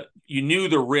 You knew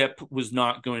the Rip was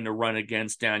not going to run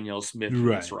against Danielle Smith in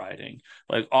this Right. riding.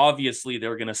 Like obviously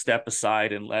they're going to step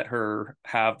aside and let her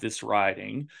have this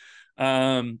riding.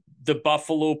 The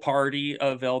Buffalo Party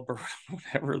of Alberta,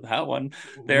 whatever that one,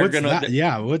 they're What's gonna. that?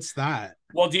 Yeah, what's that?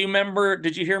 Well, do you remember?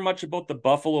 Did you hear much about the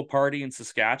Buffalo Party in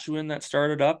Saskatchewan that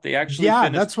started up? They actually Yeah,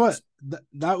 finished. that's what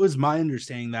that was my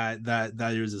understanding,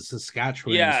 that it was a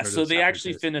Saskatchewan Yeah, sort so of they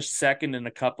actually separatist. finished second in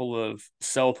a couple of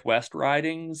Southwest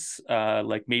ridings,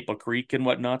 like Maple Creek and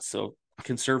whatnot. So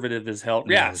conservative as hell.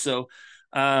 Yeah, Nice. so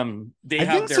they I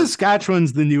have think their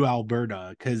Saskatchewan's the new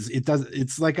Alberta because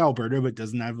it's like Alberta but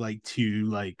doesn't have like two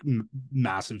like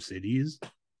massive cities.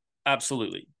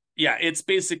 absolutely. Yeah, it's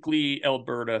basically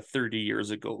Alberta 30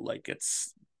 years ago. Like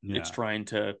it's Yeah. trying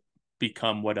to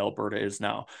become what Alberta is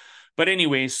now. But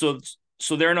anyway, so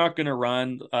they're not going to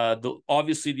run.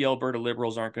 Obviously the Alberta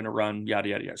Liberals aren't going to run. Yada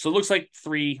yada yada. So it looks like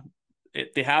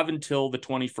they have until the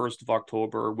 21st of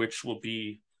October, which will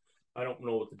be, I don't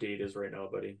know what the date is right now,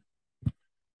 buddy.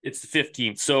 It's the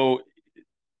 15th. So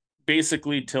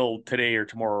basically till today or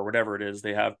tomorrow or whatever it is,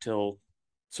 they have till.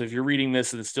 So if you're reading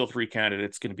this and it's still three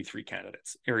candidates, it's going to be three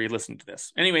candidates. Or you listen to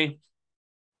this anyway.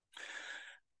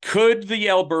 Could the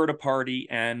Alberta Party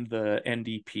and the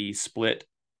NDP split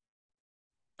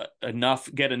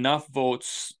get enough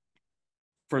votes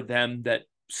for them that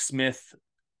Smith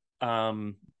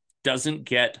doesn't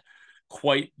get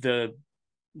quite the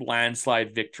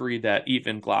landslide victory that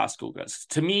even Glasgow does?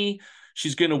 To me,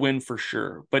 she's going to win for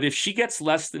sure. But if she gets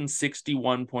less than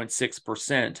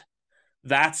 61.6%,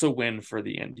 that's a win for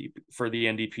the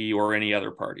NDP or any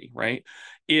other party, right?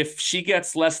 If she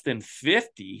gets less than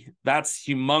 50, that's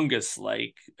humongous,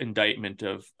 like indictment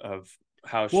of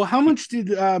how Well, how much did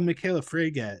Michaela Frey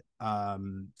get?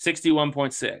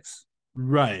 61.6.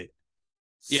 Right.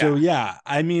 So Yeah. yeah,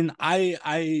 I mean,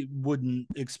 I wouldn't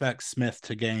expect Smith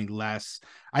to gain less.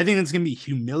 I think it's gonna be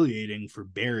humiliating for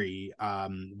Barry.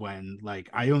 When like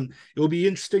I don't, it'll be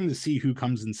interesting to see who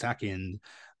comes in second.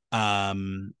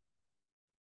 Um,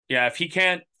 Yeah, if he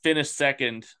can't finish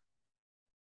second,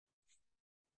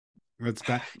 That's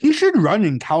bad. He should run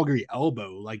in Calgary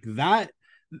Elbow like that.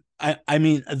 I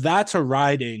mean, that's a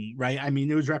riding, right? I mean,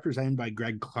 it was represented by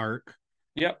Greg Clark.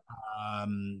 yep.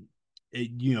 Um,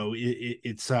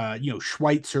 it's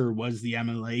Schweitzer was the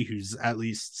MLA who's at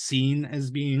least seen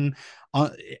as being,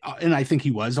 and I think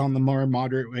he was on the more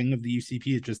moderate wing of the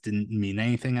UCP. It just didn't mean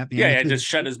anything at the Yeah, end yeah, of the just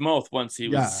shut day. his mouth once he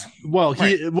Yeah. was Well,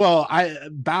 right. I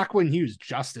back when he was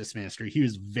justice minister, he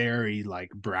was very like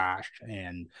brash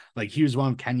and like he was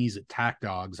one of Kenny's attack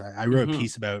dogs. I wrote a Mm-hmm.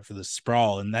 piece about it for the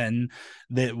Sprawl, and then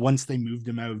that once they moved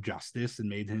him out of justice and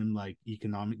made him like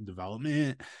economic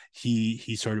development,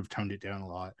 he sort of toned it down a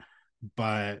lot.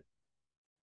 But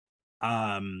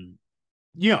um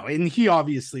and he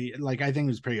obviously, like, I think it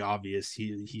was pretty obvious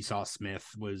he saw Smith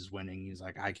was winning. He's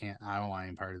like, I don't want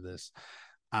any part of this.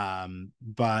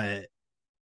 But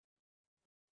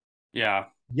Yeah.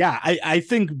 yeah, I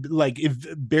think like if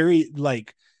Barry,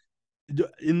 like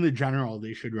in the general,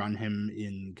 they should run him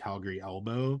in Calgary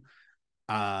Elbow.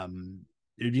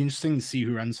 It would be interesting to see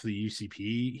who runs for the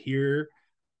UCP here.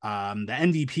 The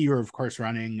NDP are of course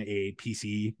running a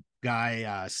PC guy,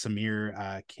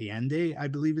 Samir Kiende, I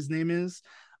believe his name is,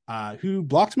 who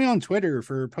blocked me on Twitter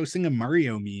for posting a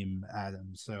Mario meme at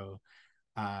him. So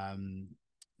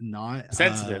not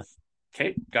Sensitive.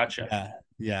 Okay, gotcha. yeah,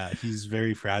 yeah, he's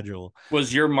very fragile.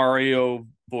 Was your Mario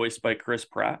voiced by Chris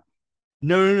Pratt?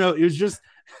 No. It was just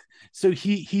so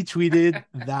he tweeted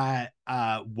that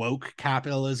woke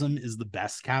capitalism is the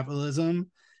best capitalism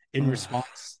in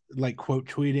response, like quote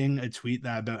tweeting a tweet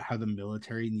that about how the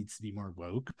military needs to be more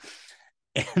woke.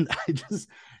 And I just,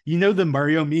 the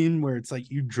Mario meme where it's like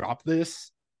you drop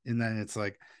this and then it's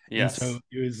like, and so Yes.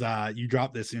 it was you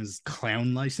drop this and it was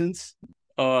clown license.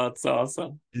 Oh, that's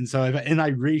awesome. And so I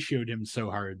ratioed him so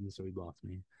hard and so he blocked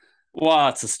me. Well,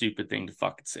 it's a stupid thing to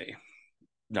fucking say,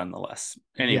 nonetheless.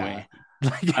 Yeah. Anyway,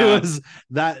 Like it um, was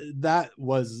that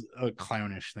was a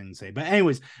clownish thing to say. But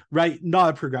anyways, right,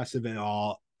 not progressive at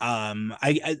all.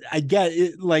 I get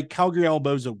it, like Calgary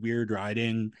Elbow's a weird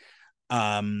riding.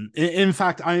 In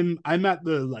fact, I'm at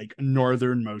the like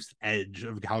northernmost edge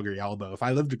of Calgary Elbow. If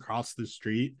I lived across the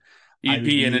street, I you'd would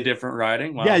be in a be. different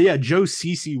riding. Yeah, Wow. yeah. Joe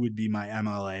Cece would be my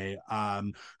MLA,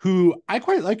 who I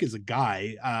quite like as a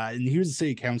guy. And he was a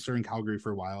city councilor in Calgary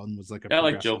for a while and was like a Yeah, I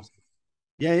like progressive.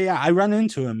 Joe. Yeah. I run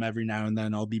into him every now and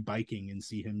then. I'll be biking and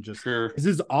see him just Sure. because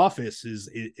his office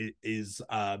is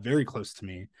very close to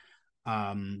me.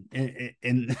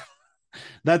 And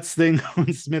that's the thing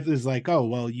when Smith is like, oh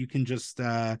well, you can just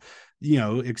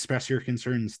express your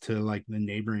concerns to like the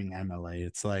neighboring MLA.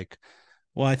 It's like,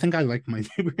 well, I think I like my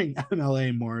neighboring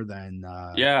MLA more than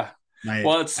Yeah. my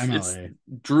Well, it's MLA.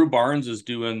 Drew Barnes is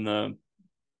doing the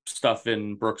stuff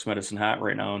in Brooks Medicine Hat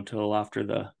right now until after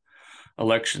the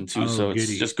election too. Oh, So it's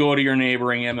goody. just go to your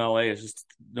neighboring MLA. It's just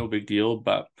no big deal.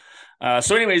 But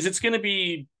so anyways, it's gonna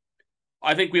be,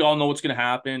 I think we all know what's gonna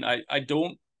happen. I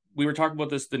don't, we were talking about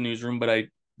this in the newsroom, but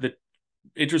the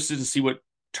interested to see what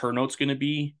turnout's gonna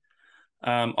be.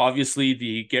 Obviously,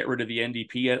 the get rid of the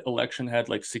NDP election had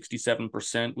like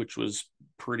 67%, which was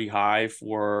pretty high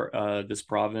for this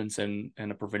province and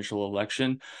a provincial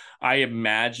election. I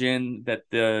imagine that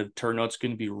the turnout's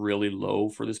going to be really low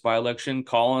for this by-election.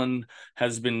 Colin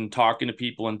has been talking to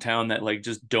people in town that like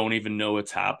just don't even know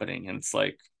what's happening, and it's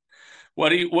like, what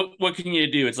can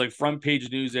you do? It's like front page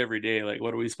news every day. Like,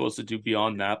 what are we supposed to do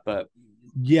beyond that? But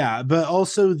Yeah, but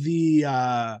also the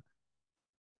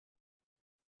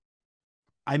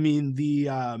I mean the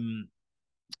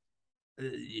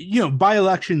by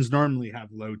elections normally have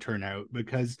low turnout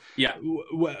because yeah,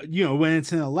 when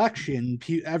it's an election,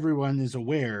 everyone is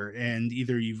aware, and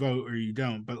either you vote or you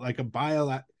don't. But like a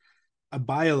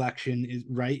by election is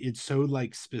right. It's so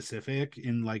like specific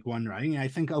in like one riding. And I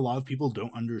think a lot of people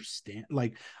don't understand.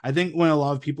 Like I think when a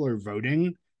lot of people are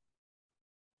voting,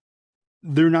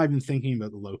 they're not even thinking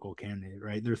about the local candidate,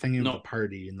 right? They're thinking of the no,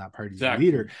 party and that party's exactly.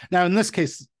 leader. Now, in this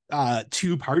case,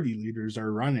 two party leaders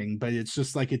are running, but it's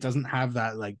just like it doesn't have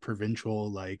that like provincial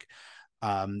like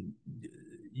um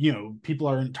people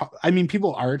aren't I mean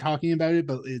people are talking about it,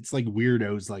 but it's like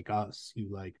weirdos like us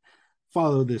who like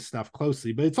follow this stuff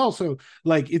closely. But it's also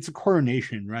like it's a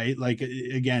coronation, right? Like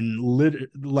again,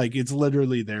 like it's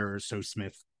literally there so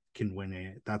Smith can win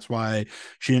it. That's why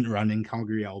she didn't run in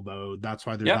Calgary Elbow. That's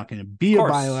why there's Yep, not going to of be a course,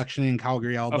 by-election in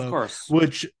Calgary of Elbow, course.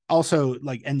 which also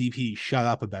like NDP shut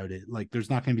up about it. Like there's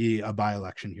not going to be a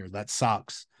by-election here. That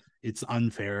sucks. It's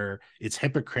unfair. It's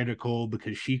hypocritical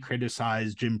because she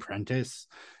criticized Jim Prentice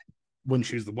when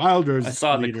she was the I Wilders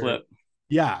saw the leader. clip.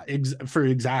 Yeah, for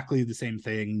exactly the same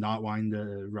thing, not wanting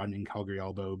to run in Calgary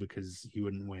Elbow because he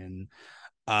wouldn't win.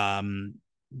 Um,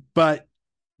 but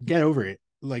get over it.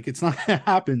 Like it's not gonna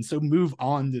happen. So move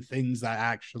on to things that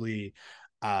actually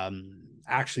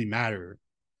matter.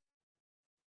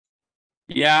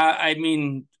 Yeah, I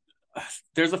mean,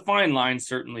 there's a fine line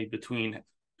certainly between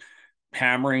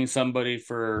hammering somebody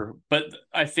for, but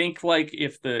I think like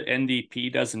if the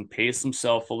NDP doesn't pace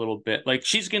himself a little bit, like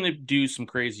she's gonna do some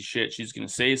crazy shit. She's gonna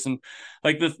say some,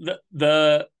 like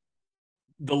the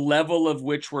level of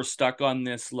which we're stuck on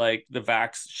this, like the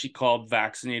vax, she called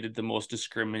vaccinated the most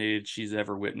discriminated she's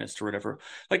ever witnessed or whatever.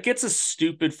 Like it's a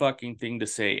stupid fucking thing to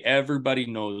say. Everybody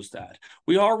knows that.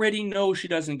 We already know she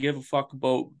doesn't give a fuck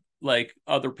about like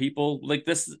other people like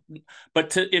this.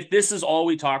 But if this is all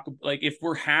we talk, like if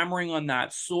we're hammering on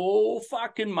that so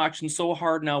fucking much and so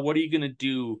hard now, what are you going to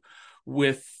do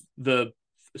with the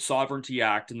Sovereignty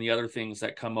Act and the other things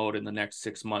that come out in the next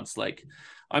 6 months? Like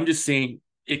I'm just saying,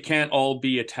 it can't all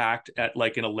be attacked at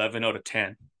like an 11 out of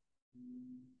 10,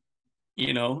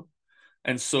 you know?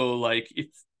 And so like if,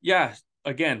 yeah,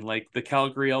 again, like the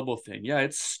Calgary Elbow thing, yeah,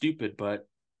 it's stupid, but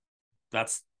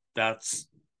that's that's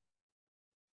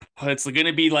it's going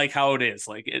to be like how it is.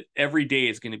 Like every day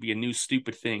is going to be a new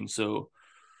stupid thing. So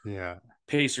Yeah.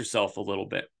 pace yourself a little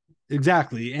bit.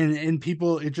 Exactly. And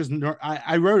people it just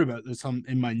I wrote about this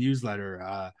in my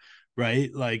newsletter, right?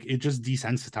 Like it just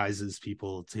desensitizes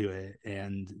people to it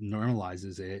and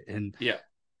normalizes it. And Yeah.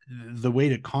 the way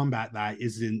to combat that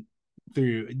isn't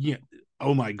through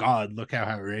oh my god, look how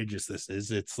outrageous this is.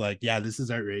 It's like, yeah, this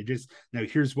is outrageous. Now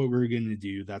here's what we're gonna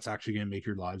do that's actually gonna make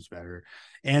your lives better.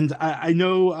 And I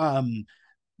know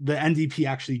the NDP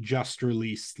actually just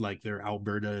released like their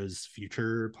Alberta's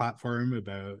future platform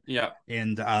about, Yeah.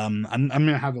 and I'm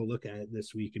gonna have a look at it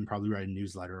this week and probably write a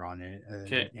newsletter on it and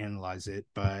Okay. analyze it.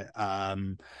 But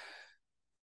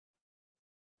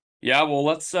Yeah, well,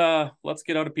 let's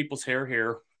get out of people's hair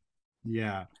here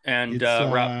yeah, and it's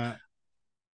wrap.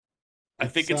 I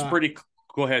think it's it's pretty,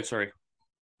 go ahead, sorry.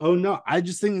 oh no, I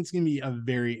just think it's gonna be a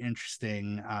very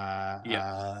interesting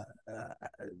Yeah.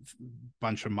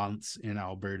 bunch of months in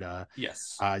Alberta.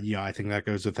 Yes. I think that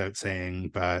goes without saying,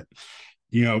 but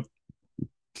you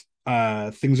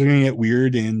know, things are gonna get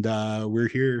weird, and we're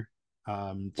here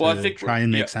Well, I to think we're, try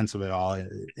and yeah, make sense of it all.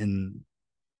 In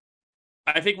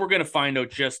I think we're going to find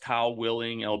out just how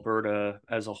willing Alberta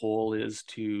as a whole is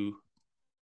to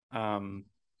um,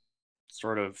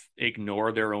 sort of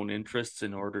ignore their own interests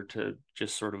in order to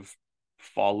just sort of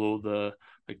follow the,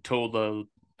 like, toe the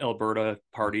Alberta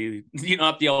party,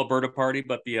 not the Alberta party,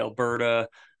 but the Alberta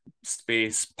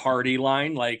space party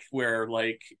line, like where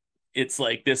like it's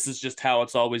like, this is just how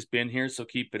it's always been here, so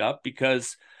keep it up,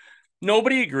 because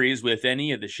nobody agrees with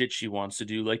any of the shit she wants to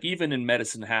do. Like, even in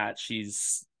Medicine Hat,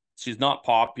 she's not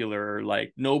popular.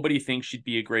 Like, nobody thinks she'd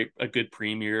be a good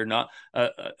premier. Not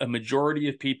a majority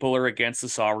of people are against the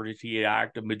Sovereignty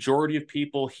Act. A majority of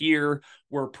people here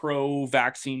were pro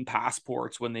vaccine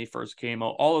passports when they first came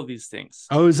out. All of these things.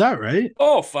 Oh, is that right?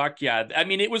 Oh, fuck yeah. I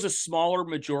mean, it was a smaller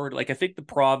majority. Like, I think the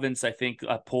province, I think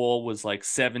a poll was like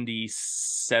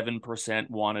 77%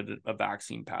 wanted a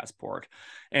vaccine passport.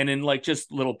 And in like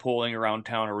just little polling around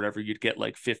town or whatever, you'd get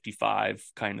like 55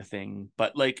 kind of thing.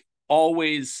 But like,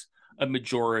 always a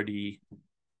majority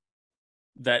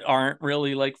that aren't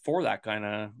really like for that kind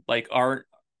of, like, aren't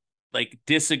like,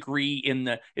 disagree in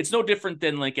the, it's no different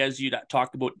than, like, as you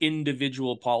talked about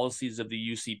individual policies of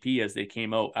the UCP as they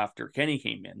came out after Kenny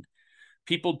came in.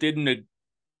 People didn't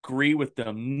agree with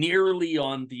them nearly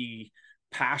on the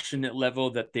passionate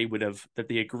level that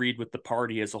they agreed with the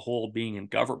party as a whole being in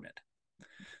government.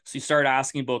 So you start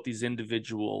asking about these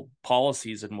individual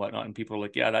policies and whatnot, and people are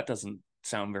like, yeah, that doesn't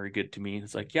sound very good to me.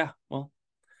 It's like, yeah, well,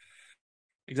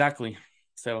 exactly.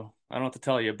 So I don't know what to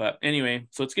tell you, but anyway,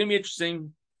 so it's gonna be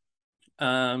interesting.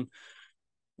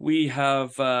 We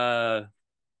have a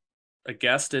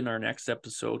guest in our next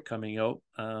episode coming out,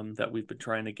 that we've been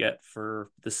trying to get for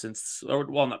the since, or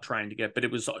well, not trying to get, but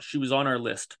she was on our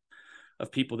list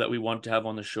of people that we want to have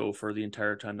on the show for the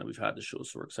entire time that we've had the show.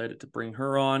 So we're excited to bring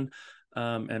her on,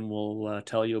 and we'll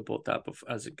tell you about that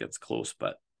as it gets close.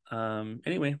 But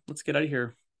anyway, let's get out of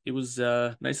here. It was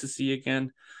nice to see you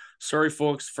again. Sorry,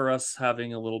 folks, for us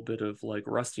having a little bit of like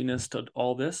rustiness to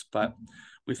all this, but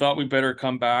we thought we better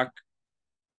come back,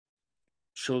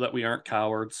 show that we aren't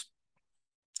cowards,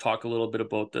 talk a little bit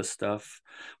about this stuff.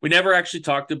 We never actually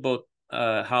talked about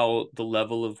how the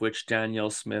level of which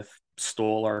Danielle Smith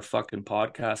stole our fucking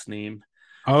podcast name.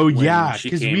 Oh yeah, she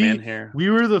because came in here. We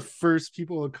were the first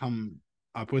people to come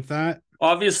up with that.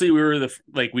 Obviously, we were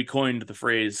we coined the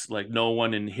phrase, like, no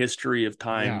one in history of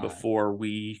time before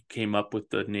we came up with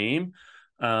the name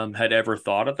had ever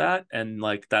thought of that, and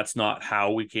like, that's not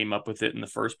how we came up with it in the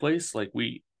first place. Like,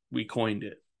 we coined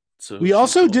it. So we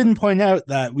also didn't point out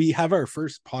that we have our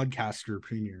first podcaster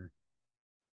premiere.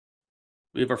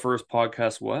 We have our first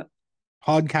podcast. What?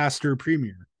 Podcaster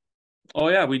premiere. Oh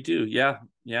yeah, we do. Yeah.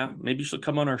 Maybe she'll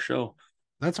come on our show.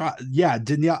 That's right. Yeah,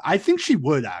 Danielle. I think she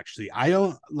would actually. I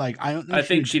don't know. I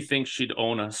think she thinks she'd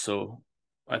own us. So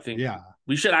I think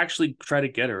we should actually try to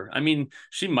get her. I mean,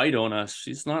 she might own us.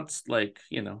 She's not like,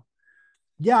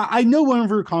 Yeah, I know one of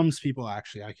her comms people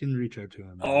actually. I can reach out to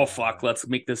him. Oh fuck, let's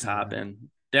make this happen.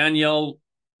 Danielle,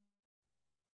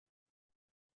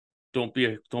 don't be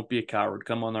a coward.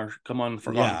 Come on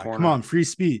Forgotten Corner. Come on, free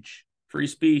speech. Free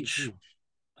speech.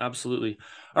 Absolutely.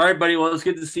 All right, buddy. Well, it's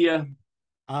good to see you.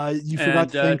 You forgot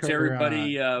to thank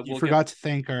everybody. You forgot to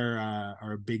thank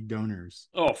our big donors.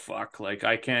 Oh fuck! Like,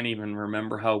 I can't even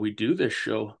remember how we do this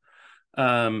show.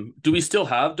 Do we still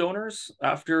have donors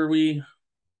after we?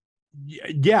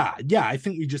 Yeah. I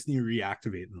think we just need to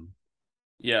reactivate them.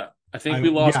 Yeah, I think we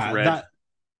lost Red.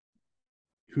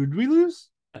 Who'd we lose?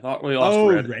 I thought we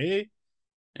lost Red. Ray.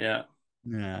 Yeah.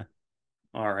 Yeah.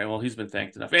 All right. Well, he's been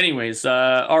thanked enough. Anyways,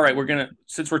 all right.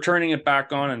 Since we're turning it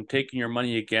back on and taking your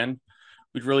money again,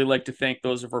 we'd really like to thank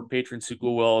those of our patrons who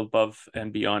go well above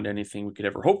and beyond anything we could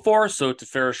ever hope for. So to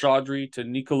Farah Chaudhry, to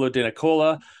Nicola De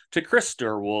Nicola, to Chris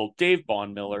Sturwold, Dave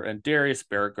Bondmiller, and Darius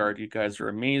Beauregard, you guys are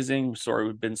amazing. I'm sorry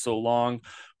we've been so long.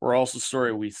 We're also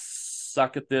sorry we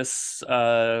suck at this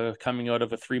coming out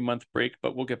of a 3-month break,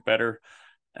 but we'll get better.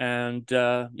 And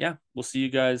we'll see you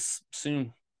guys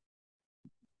soon.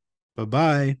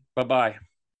 Bye-bye. Bye-bye.